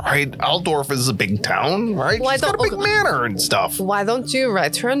 Right? Altdorf is a big town, right? Why She's got a don't- big manor and stuff. Why don't you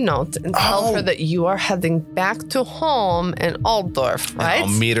write her a note and tell Oh. her that you are heading back to home in Altdorf, right? I'll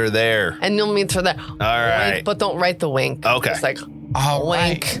meet her there. And you'll meet her there. All right. But don't write the wink. Okay. It's like All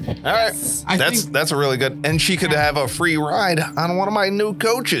wink. All right. I That's think- that's a really good. And she could have a free ride on one of my new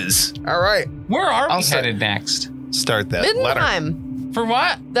coaches. All right. Where are we I'll say- headed next? Start that letter. Middenheim. For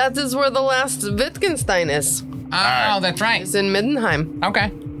what? That is where the last Wittgenstein is. Oh, that's right. It's in Middenheim. Okay.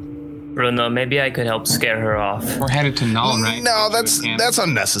 Bruno, maybe I could help scare her off. We're headed to Null, right? No, that's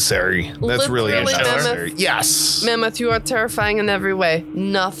unnecessary. That's really Literally, unnecessary. Mammoth. Yes. Mammoth, you are terrifying in every way.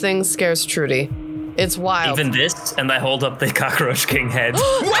 Nothing scares Trudy. It's wild. Even this, and I hold up the Cockroach King head.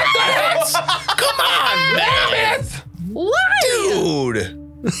 Come on, man. Why? Dude.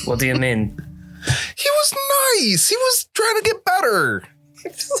 What do you mean? He was nice. He was trying to get better.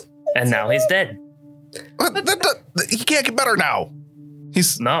 And now he's dead. He can't get better now.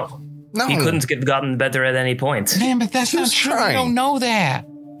 He's No. no. He couldn't have gotten better at any point. Man, but that's not was true. trying. We don't know that.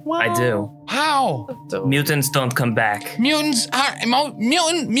 I do. How? Mutants don't come back.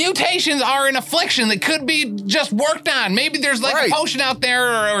 Mutations are an affliction that could be just worked on. Maybe there's like Right. a potion out there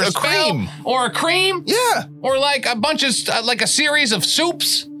or a spell cream. or a cream Yeah. or like a bunch of like a series of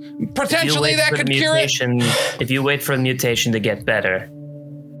soups. If you Potentially wait that for could the cure it. mutation, if you wait for a mutation to get better,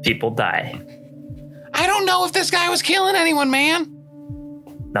 people die. I don't know if this guy was killing anyone, man.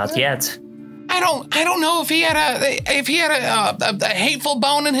 Not yet. I don't know if he had a hateful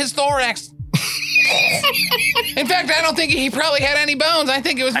bone in his thorax. In fact, I don't think he probably had any bones. I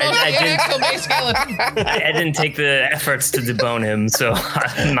think it was mostly I an did- exo-based skeleton. I didn't take the efforts to debone him, so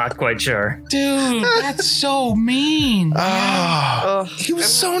I'm not quite sure. Dude, that's so mean. Ah, he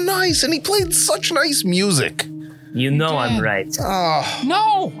was so nice, and he played such nice music. You know I'm did. right. Oh,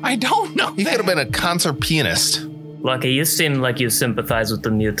 No, I don't know he that. could have been a concert pianist. Lucky, you seem like you sympathize with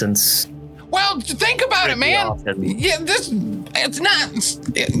the mutants. Well, think about it, Pretty man. often. Yeah, it's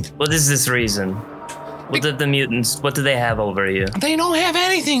not. What is this reason? What did the mutants? What do they have over you? They don't have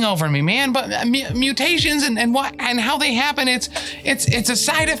anything over me, man. But mutations and what and how they happen, it's a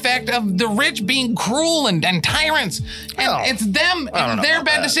side effect of the rich being cruel and tyrants, and Oh, it's them I don't and know their about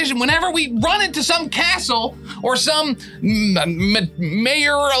bad that. decision. Whenever we run into some castle or some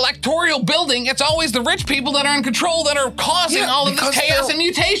mayor electoral building, it's always the rich people that are in control that are causing Yeah, all of this because chaos they're- and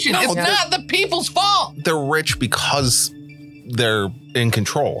mutation. No, It's they're- not the people's fault. They're rich because they're in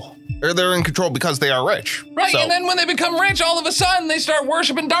control. Or they're in control because they are rich. Right, So- and then when they become rich, all of a sudden they start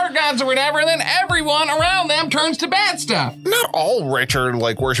worshiping dark gods or whatever, and then everyone around them turns to bad stuff. Not all rich are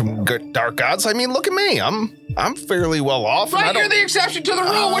like worshiping dark gods. I mean, look at me. I'm fairly well off. and I Right, you're don't- the exception to the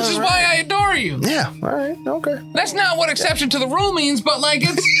rule, which is why I adore you. Yeah, all right, okay. That's not what exception to the rule means, but like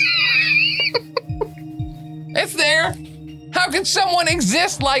it's it's there. How can someone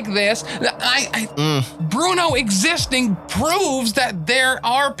exist like this? Bruno existing proves that there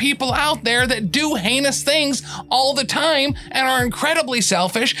are people out there that do heinous things all the time and are incredibly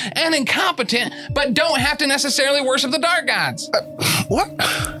selfish and incompetent, but don't have to necessarily worship the dark gods. What?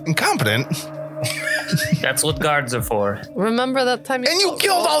 Incompetent? That's what guards are for. Remember that time And you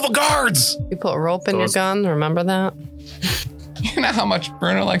killed all the guards! you put rope in your gun? Remember that? You know how much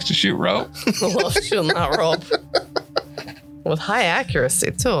Bruno likes to shoot rope? Well, shooting that rope. With high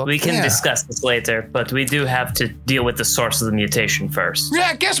accuracy, too. We can Yeah. discuss this later, but we do have to deal with the source of the mutation first.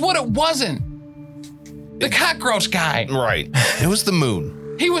 Yeah, guess what? It wasn't the cockroach guy. Right. It was the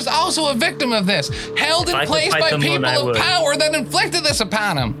moon. He was also a victim of this, held in I could place fight by the moon, people I of would. power that inflicted this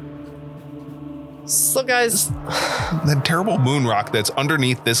upon him. So, guys, That terrible moon rock that's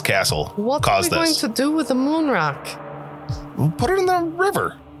underneath this castle what are we caused going this. to do with the moon rock? We'll put it in the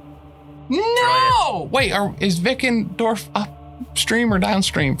river. No! Wait, is Vickendorf upstream or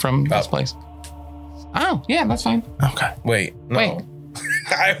downstream from this place? Oh, yeah, that's fine. Okay. Wait, no. Wait.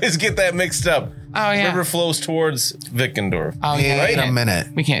 I always get that mixed up. Oh, yeah. River flows towards Vickendorf. Oh, yeah. Wait we a can't- minute.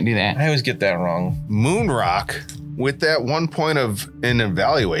 We can't do that. I always get that wrong. Moon rock with that 1 point of an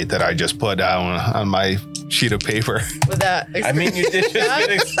evaluate that I just put down on my sheet of paper. With that, I mean, you did just get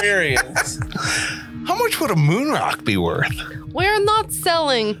experience. How much would a moon rock be worth? we're not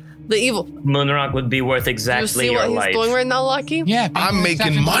selling the evil. Moonrock would be worth You exactly see your what he's life. doing right now, Lucky? Yeah, I'm making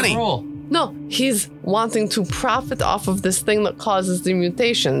exception to the money. rule. No, he's wanting to profit off of this thing that causes the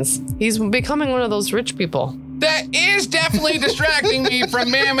mutations. He's becoming one of those rich people. That is definitely distracting me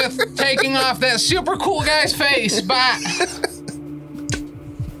from Mammoth taking off that super cool guy's face, but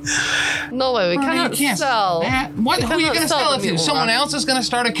No way, we you cannot can't sell. that. What? we Who are you cannot going to sell sell the it to? mutant Someone rock. else is going to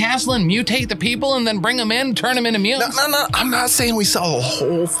start a castle and mutate the people and then bring them in, turn them into mutants? No. I'm not saying we sell the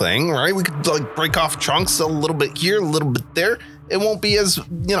whole thing, right? We could like break off chunks a little bit here, a little bit there. It won't be as,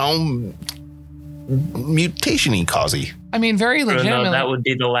 mutation-y causy. I mean, very Bruno, legitimately. that would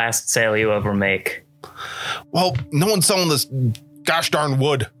be the last sale you ever make. Well, no one's selling this gosh darn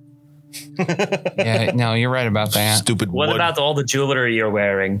wood. Yeah, no, you're right about that. Stupid What wood. about all the jewelry you're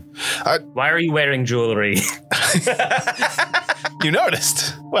wearing? Why are you wearing jewelry? You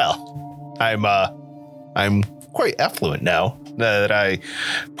noticed? Well, I'm quite affluent now that I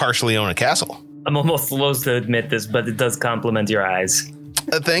partially own a castle. I'm almost loath to admit this, but it does compliment your eyes.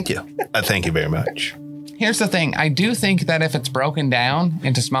 Thank you. Thank you very much. Here's the thing. I do think that if it's broken down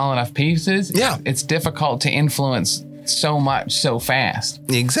into small enough pieces, Yeah. it's difficult to influence so much so fast.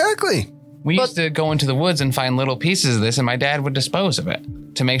 Exactly. We used to go into the woods and find little pieces of this, and my dad would dispose of it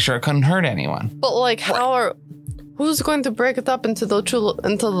to make sure it couldn't hurt anyone. But like, who's going to break it up into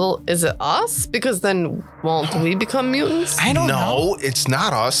is it us? Because then won't we become mutants? I don't know. No, it's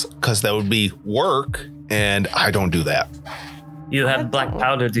not us, because that would be work, and I don't do that. You have black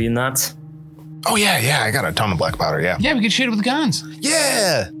powder, do you not? Oh, yeah, I got a ton of black powder, yeah. Yeah, we could shoot it with guns.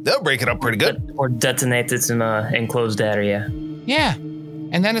 Yeah, they'll break it up pretty good. Or detonate it in an enclosed area. Yeah.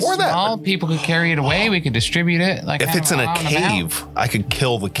 And then it's Or that. small. People could carry it away. We could distribute it. Like If kind it's of in a out and about. cave, I could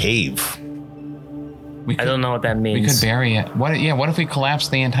kill the cave. We I could, don't know what that we means. could bury it. What if we collapse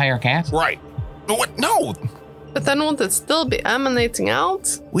the entire castle? Right. But what? No, But then won't it still be emanating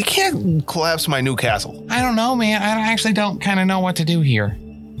out? we can't collapse my new castle. I don't know, man. I actually don't kind of know what to do here.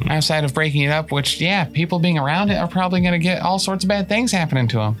 Outside of breaking it up, which, yeah, people being around it are probably going to get all sorts of bad things happening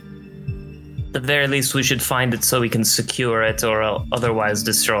to them. At the very least, we should find it so we can secure it or otherwise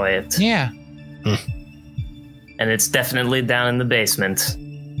destroy it. Yeah. And it's definitely down in the basement.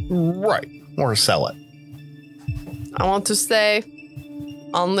 Right. Or sell it. I want to say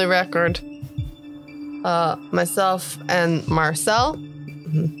on the record, myself and Marcel,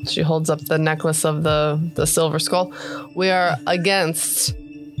 she holds up the necklace of the silver skull, we are against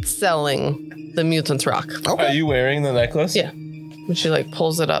selling the mutant rock. Are you wearing the necklace? Yeah. And she like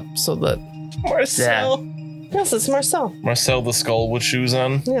pulls it up so that, Marcel. yes, it's Marcel. Marcel the skull with shoes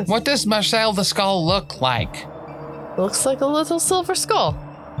on. Yes. What does Marcel the Skull look like? Looks like a little silver skull.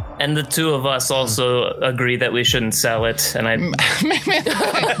 And the two of us also agree that we shouldn't sell it. And I bring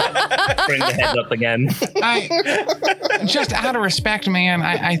the head up again. Just out of respect, man,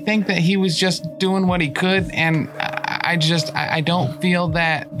 I think that he was just doing what he could, and I don't feel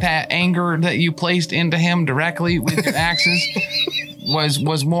that anger that you placed into him directly with your axes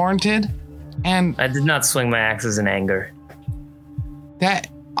was warranted. And I did not swing my axes in anger. that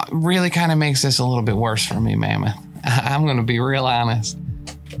really kind of makes this a little bit worse for me, Mammoth. I'm going to be real honest.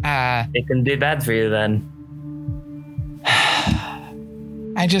 It can be bad for you then.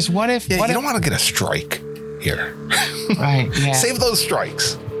 I just, what if... Yeah, what you if, don't want to get a strike here. Right, yeah. Save those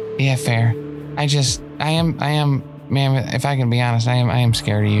strikes. Yeah, fair. I am, Mammoth, if I can be honest, I am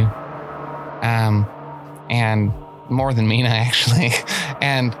scared of you. And more than Mina, actually.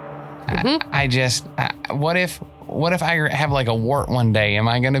 And I just, what if I have like a wart one day? Am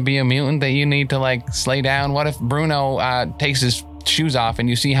I going to be a mutant that you need to like slay down? What if Bruno takes his shoes off and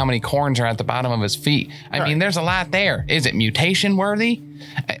you see how many corns are at the bottom of his feet? I mean, there's a lot there. Is it mutation worthy?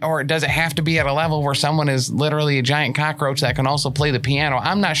 Or does it have to be at a level where someone is literally a giant cockroach that can also play the piano?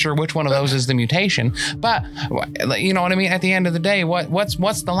 I'm not sure which one of those is the mutation, but you know what I mean? At the end of the day, what's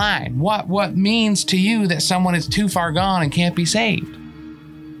the line? What means to you that someone is too far gone and can't be saved?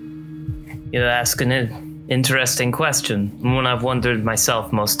 You're asking an interesting question, one I've wondered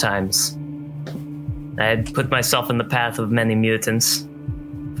myself most times. I had put myself in the path of many mutants.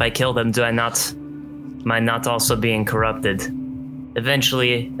 If I kill them, am I not also being corrupted?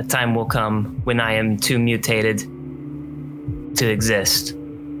 Eventually, a time will come when I am too mutated to exist.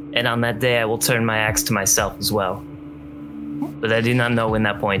 And on that day, I will turn my axe to myself as well. But I do not know when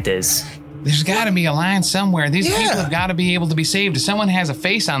that point is. There's got to be a line somewhere. These people have got to be able to be saved. If someone has a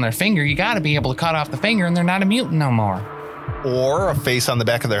face on their finger, you got to be able to cut off the finger and they're not a mutant no more. Or a face on the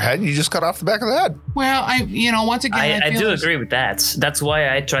back of their head, you just cut off the back of the head. Well, once again, I do agree with that. That's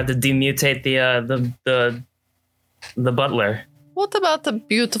why I tried to demutate the butler. What about the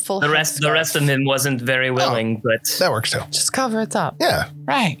beautiful The rest of him wasn't very willing, but That works too. Just cover it up. Yeah.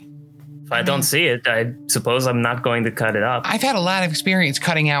 right. if I don't see it, I suppose I'm not going to cut it up. I've had a lot of experience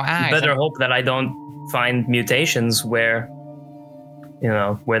cutting out eyes. Better hope that I don't find mutations where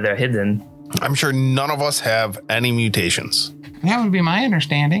they're hidden. I'm sure none of us have any mutations. That would be my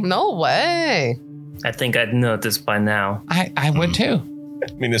understanding. No way. I think I'd notice by now. I would too.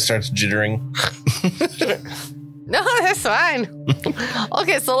 Mina starts jittering. No, that's fine.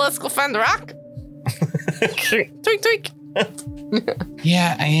 Okay, so let's go find the rock. Tweak, tweak.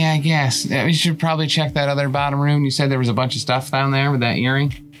 Yeah, I guess. We should probably check that other bottom room. You said there was a bunch of stuff down there with that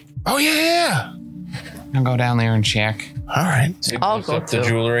earring. Oh, yeah. I'll go down there and check. All right. I'll go Up the too.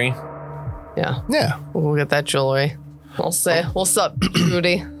 jewelry. Yeah, Yeah. we'll get that jewelry. I'll say, what's up,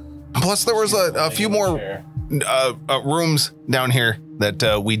 Rudy? Plus, there was a few more rooms down here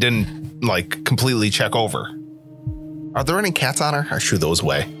that we didn't completely check over. Are there any cats on her? I shoo those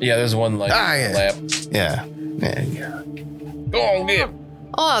away. Yeah, there's one yeah. lap. Yeah. Go on, get.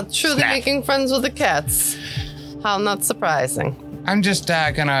 Oh, truly Snap. making friends with the cats. How not surprising. I'm just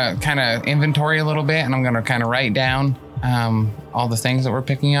gonna kind of inventory a little bit, and I'm gonna kind of write down all the things that we're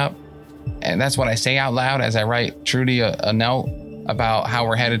picking up. And that's what I say out loud as I write Trudy a note about how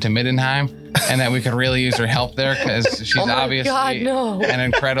we're headed to Middenheim and that we could really use her help there because she's Oh my obviously God, no. an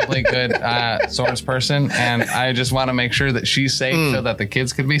incredibly good swords person. And I just want to make sure that she's safe so that the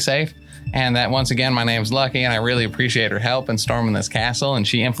kids could be safe. And that once again, my name's Lucky and I really appreciate her help in storming this castle. And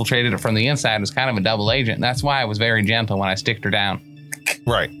she infiltrated it from the inside, was kind of a double agent. That's why I was very gentle when I sticked her down.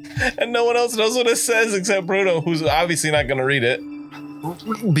 Right. And no one else knows what it says except Bruno, who's obviously not going to read it.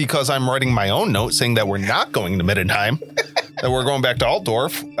 Because I'm writing my own note saying that we're not going to Middenheim, that we're going back to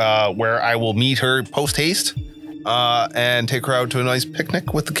Altdorf, where I will meet her post haste and take her out to a nice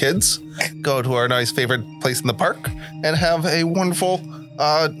picnic with the kids, go to our nice favorite place in the park, and have a wonderful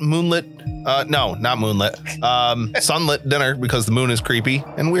moonlit, no, not moonlit, sunlit dinner because the moon is creepy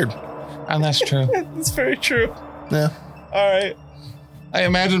and weird. Oh, that's true. That's very true. Yeah. All right. I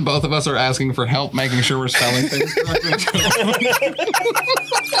imagine both of us are asking for help making sure we're spelling things correctly.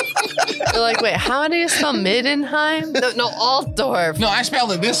 You're like, wait, how do you spell Middenheim? No, Altdorf. No, I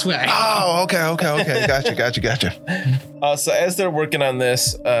spelled it this way. Oh, okay. Gotcha. So as they're working on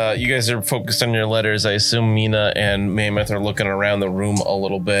this, you guys are focused on your letters. I assume Mina and Mammoth are looking around the room a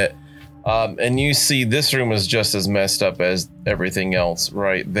little bit. And you see this room is just as messed up as everything else,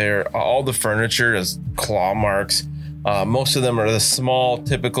 right? There, all the furniture is claw marks. Most of them are the small,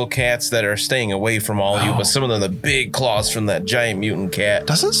 typical cats that are staying away from all of you, but some of them are the big claws from that giant mutant cat.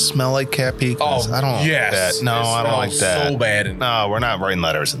 Does it smell like cat pee? I don't like that. No, I don't like that. So bad. In No, we're not writing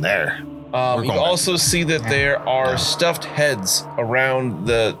letters in there. You going also see that there are stuffed heads around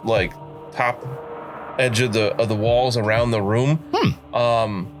the top edge of the walls around the room.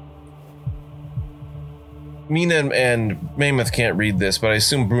 Mina and Mammoth can't read this, but I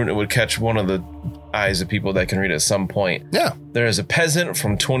assume Bruno would catch one of the eyes of people that can read at some point. Yeah. There is a peasant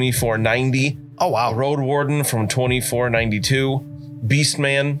from 2490, Oh, a wow. road warden from 2492,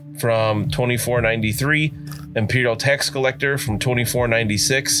 Beastman from 2493, Imperial tax collector from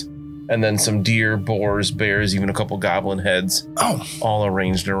 2496, and then some deer, boars, bears, even a couple goblin heads, Oh, all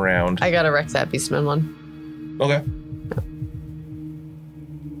arranged around. I gotta wreck that Beastman one. Okay.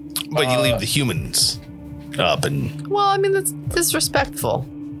 but you leave the humans up and Well, I mean, that's disrespectful.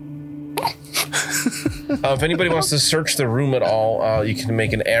 If anybody wants to search the room at all, you can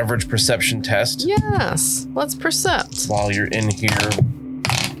make an average perception test Yes, let's percept. while you're in here.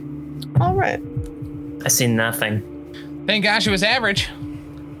 All right. I see nothing. Thank gosh it was average.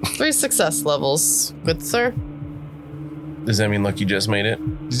 3 success levels. Good, sir. Does that mean Lucky just made it?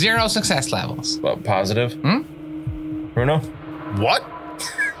 0 success levels. Well, positive? Bruno? what?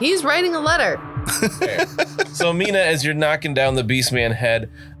 He's writing a letter. So Mina, as you're knocking down the Beastman head,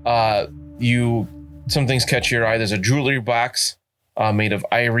 some things catch your eye. There's a jewelry box made of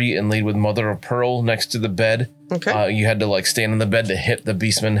ivory and laid with mother of pearl next to the bed. Okay. You had to like stand on the bed to hit the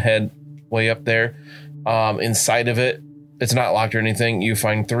Beastman head way up there. Inside of it, it's not locked or anything. You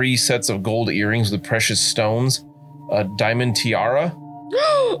find 3 sets of gold earrings with precious stones, a diamond tiara,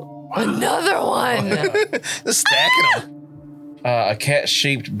 Another one. Stacking them. a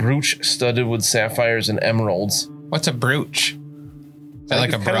cat-shaped brooch studded with sapphires and emeralds. What's a brooch? Is that I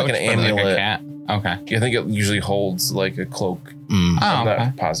like think a it's kinda brooch, like an but like a amulet. cat? Okay. I think it usually holds like a cloak. Oh, I'm okay.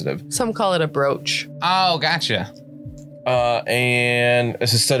 not positive. Some call it a brooch. Oh, gotcha. And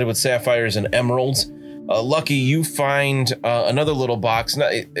this is studded with sapphires and emeralds. Lucky, you find another little box. Now,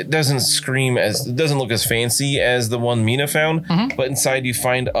 it doesn't look as fancy as the one Mina found, but inside you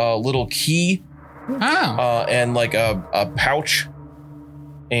find a little key Oh, and like a pouch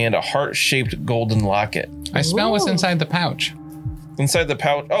and a heart-shaped golden locket. I smell what's Ooh. inside the pouch. Inside the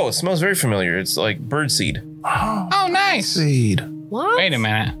pouch, it smells very familiar. It's like birdseed. Oh, nice. Seed. What? Wait a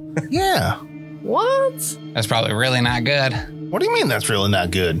minute. Yeah. What? That's probably really not good. What do you mean that's really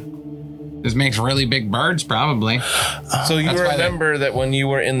not good? This makes really big birds, probably. So you That's why they- remember that when you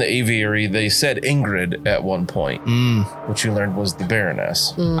were in the aviary, they said Ingrid at one point, which you learned was the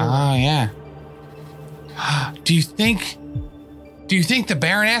Baroness. Oh, yeah. Do you think the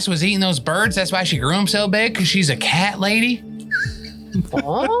Baroness was eating those birds? That's why she grew them so big? Because she's a cat lady?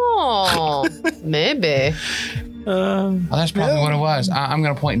 Oh, maybe. Oh, that's probably what it was. I'm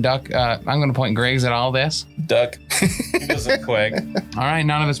going to point I'm going to point Greg's at all this. Duck. He doesn't quack. All right,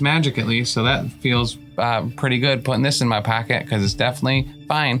 none of it's magic at least, so that feels pretty good. Putting this in my pocket because it's definitely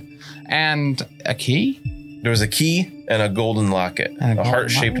fine. And a key? There was a key and a golden locket, And a a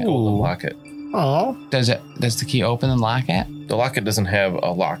heart-shaped golden golden locket. locket. Oh. Does the key open the locket? The locket doesn't have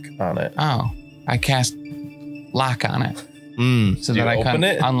a lock on it. Oh, I cast lock on it so Do that you I open can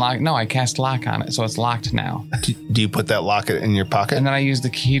it? unlock. No, I cast lock on it, so it's locked now. Do you put that locket in your pocket? And then I use the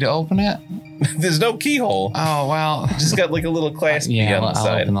key to open it. There's no keyhole. Oh well. Just got like a little clasp key Yeah, on the I'll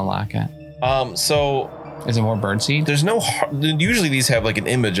side. open the locket. So Is it more birdseed? there's no. Usually these have like an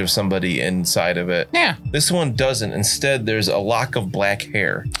image of somebody inside of it. Yeah. This one doesn't. Instead, there's a lock of black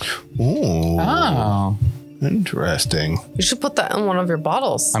hair. Ooh. Oh, Interesting. You should put that in one of your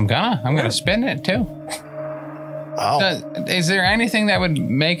bottles. I'm gonna spin it too. Oh. Is there anything that would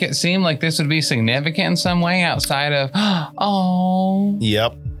make it seem like this would be significant in some way outside of? Oh,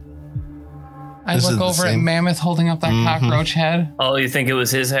 Yep. I This is look the over at same- Mammoth holding up that cockroach head. Oh, you think it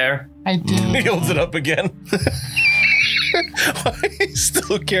was his hair? I do. He holds it up again. He's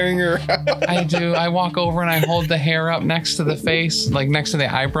still carrying her out. I do. I walk over and I hold the hair up next to the face, like next to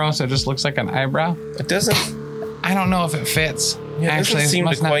the eyebrow, so it just looks like an eyebrow. It doesn't. I don't know if it fits. Yeah, it Actually, doesn't seem to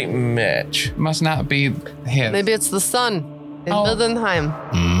must not, quite match. must not be his. Maybe it's the sun in Oh. Mildenheim.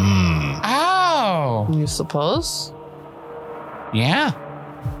 Oh, You suppose? yeah.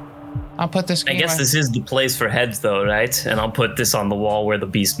 I'll put this. I guess this is the place for heads, though, right? And I'll put this on the wall where the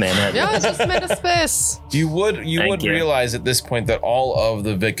Beastman head Yeah, I is. just made a space. You would Thank you. realize at this point that all of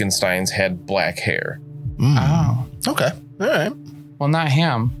the Wittgensteins had black hair. Oh, Okay. All right. well, not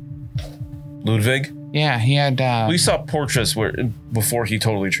him. Ludwig. Yeah, he had. We saw portraits where before he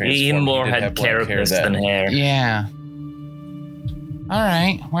totally transformed. He more did had have black hair carapace then. than hair. Yeah. All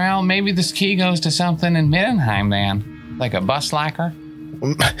right. Well, maybe this key goes to something in Middenheim then, like a bus locker.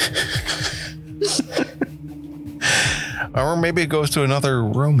 Or maybe it goes to another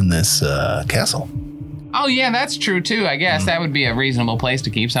room in this castle. Oh yeah, that's true too. I guess that would be a reasonable place to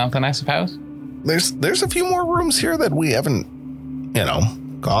keep something, I suppose. There's a few more rooms here that we haven't,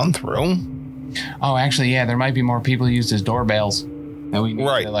 gone through. Oh, actually, yeah, there might be more people used as doorbells that we need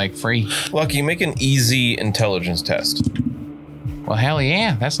Right. to, like free. Lucky, make an easy intelligence test. Well, hell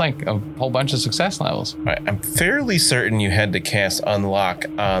yeah. That's like a whole bunch of success levels. All right, I'm fairly certain you had to cast unlock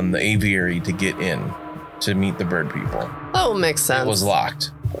on the aviary to get in to meet the bird people. Oh, makes sense. It was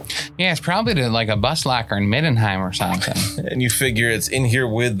locked. Yeah, it's probably to like a bus locker in Middenheim or something. And you figure it's in here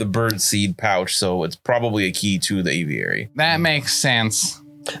with the bird seed pouch, so it's probably a key to the aviary. That makes sense.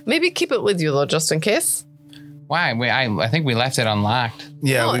 Maybe keep it with you, though, just in case. Why? I think we left it unlocked.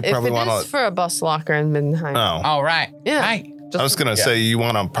 Yeah, Well, we probably if it want is for a bus locker in Middenheim. Oh, Oh, right. Yeah. Right. I was gonna say you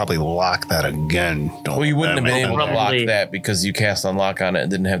want to probably lock that again. Don't Well, you wouldn't have been able to lock Probably. that because you cast unlock on it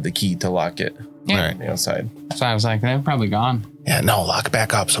and didn't have the key to lock it Yeah. All right. on the outside. So I was like, they're probably gone. Yeah, no, lock it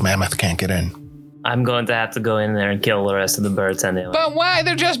back up so Mammoth can't get in. I'm going to have to go in there and kill the rest of the birds anyway. But why?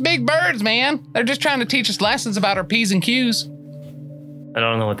 They're just big birds, man. They're just trying to teach us lessons about our P's and Q's. I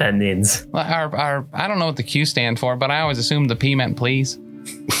don't know what that means. Well, our I don't know what the Q stand for, but I always assumed the P meant please.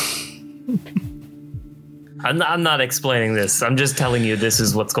 I'm not explaining this. I'm just telling you this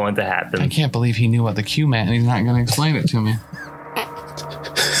is what's going to I happen. can't believe he knew what the Q meant and he's not going to explain it to me.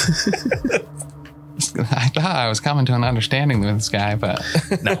 I thought I was coming to an understanding with this guy, but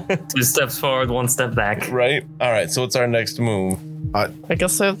 2 steps forward, 1 step back. Right? All right, so what's our next move? I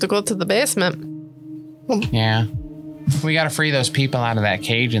guess I have to go to the basement. yeah. We got to free those people out of that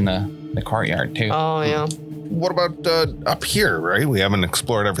cage in the courtyard, too. Oh, yeah. What about up here, right? We haven't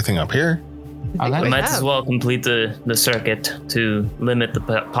explored everything up here. Oh, that- I we might have. as well complete the circuit to limit the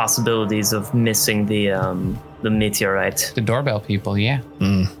possibilities of missing the meteorite. the doorbell people, yeah.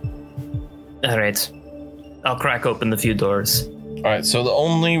 All right. I'll crack open the few doors. All right, so the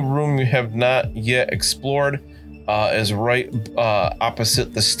only room you have not yet explored is right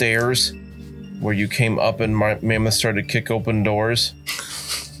opposite the stairs where you came up and Mammoth started to kick open doors.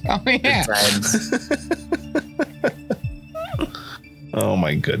 Oh, yeah. Times. Oh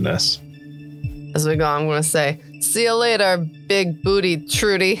my goodness. As we go, I'm going to say, see you later, big booty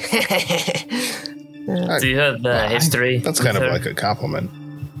Trudy. Do you have history? That's kind of with her? like a compliment.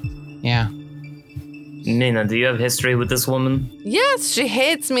 Yeah. Nina, do you have history with this woman? Yes, she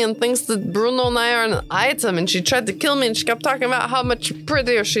hates me and thinks that Bruno and I are an item, and she tried to kill me, and she kept talking about how much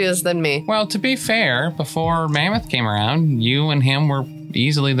prettier she is than me. Well, to be fair, before Mammoth came around, you and him were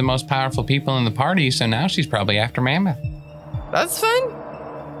easily the most powerful people in the party, so now she's probably after Mammoth. That's fine.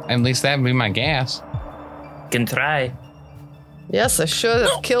 At least that would be my guess. Can try. Yes, I should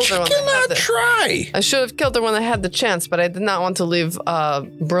have killed her when I had the try. I should have killed her when I had the chance, but I did not want to leave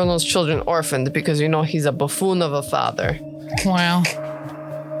Bruno's children orphaned because, you know, he's a buffoon of a father. Well,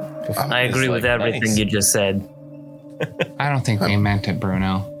 I agree with everything you just said. I don't think they meant it,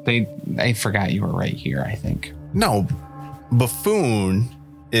 Bruno. They forgot you were right here, I think. No, buffoon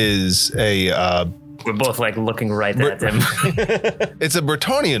is a We're both like looking right at him. it's a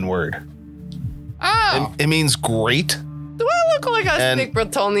Bretonian word. Oh! It means great. Do I look like I And- speak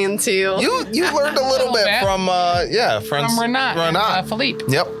Bretonian to you? You learned a little bit bit. from From Renat. Philippe.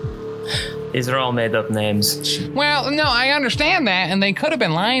 Yep. These are all made up names. Well, no, I understand that, and they could have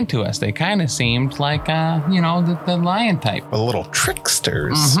been lying to us. They kind of seemed like, the lion type. A little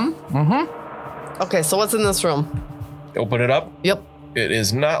tricksters. Okay, so what's in this room? Open it up. Yep. It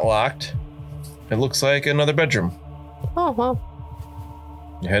is not locked. It looks like another bedroom. Oh, wow.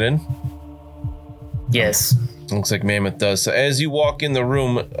 You head in. Yes. Looks like Mammoth does. So as you walk in the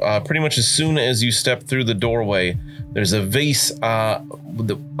room, pretty much as soon as you step through the doorway, there's a vase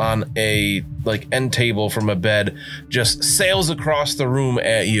on a like end table from a bed, just sails across the room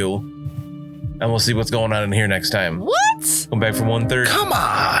at you. And we'll see what's going on in here next time. What? Come back for 1/3. Come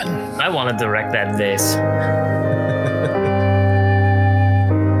on. I want to direct that vase.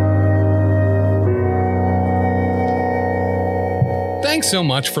 Thanks so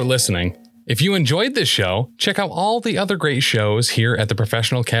much for listening. If you enjoyed this show, check out all the other great shows here at the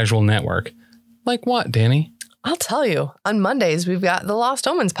Professional Casual Network. Like what, Danny? I'll tell you. On Mondays, we've got the Lost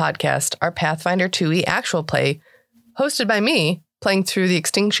Omens podcast, our Pathfinder 2e actual play, hosted by me, playing through the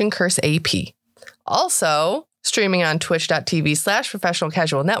Extinction Curse AP. Also, streaming on twitch.tv/Professional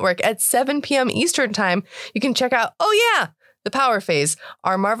Casual Network at 7 p.m. Eastern Time, you can check out, the Power Phase,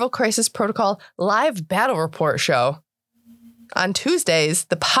 our Marvel Crisis Protocol live battle report show. On Tuesdays,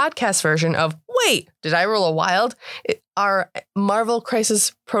 the podcast version of Wait, Did I Roll a Wild? Our Marvel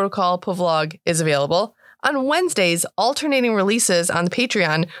Crisis Protocol vlog is available. On Wednesdays, alternating releases on the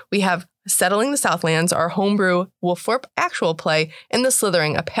Patreon, we have Settling the Southlands, our homebrew Wolfthorpe actual play, and The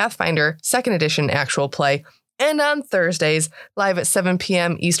Slithering, a Pathfinder 2nd edition actual play. And on Thursdays, live at 7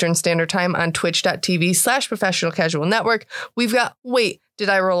 p.m. Eastern Standard Time on twitch.tv/Professional Casual Network, we've got Wait, Did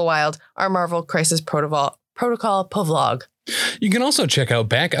I Roll a Wild? Our Marvel Crisis Protocol vlog. You can also check out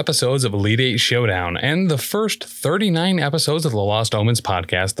back episodes of Elite 8 Showdown and the first 39 episodes of the Lost Omens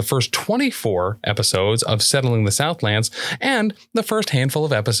podcast, the first 24 episodes of Settling the Southlands, and the first handful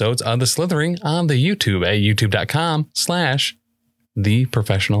of episodes of The Slithering on the YouTube at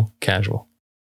youtube.com/theprofessionalcasual.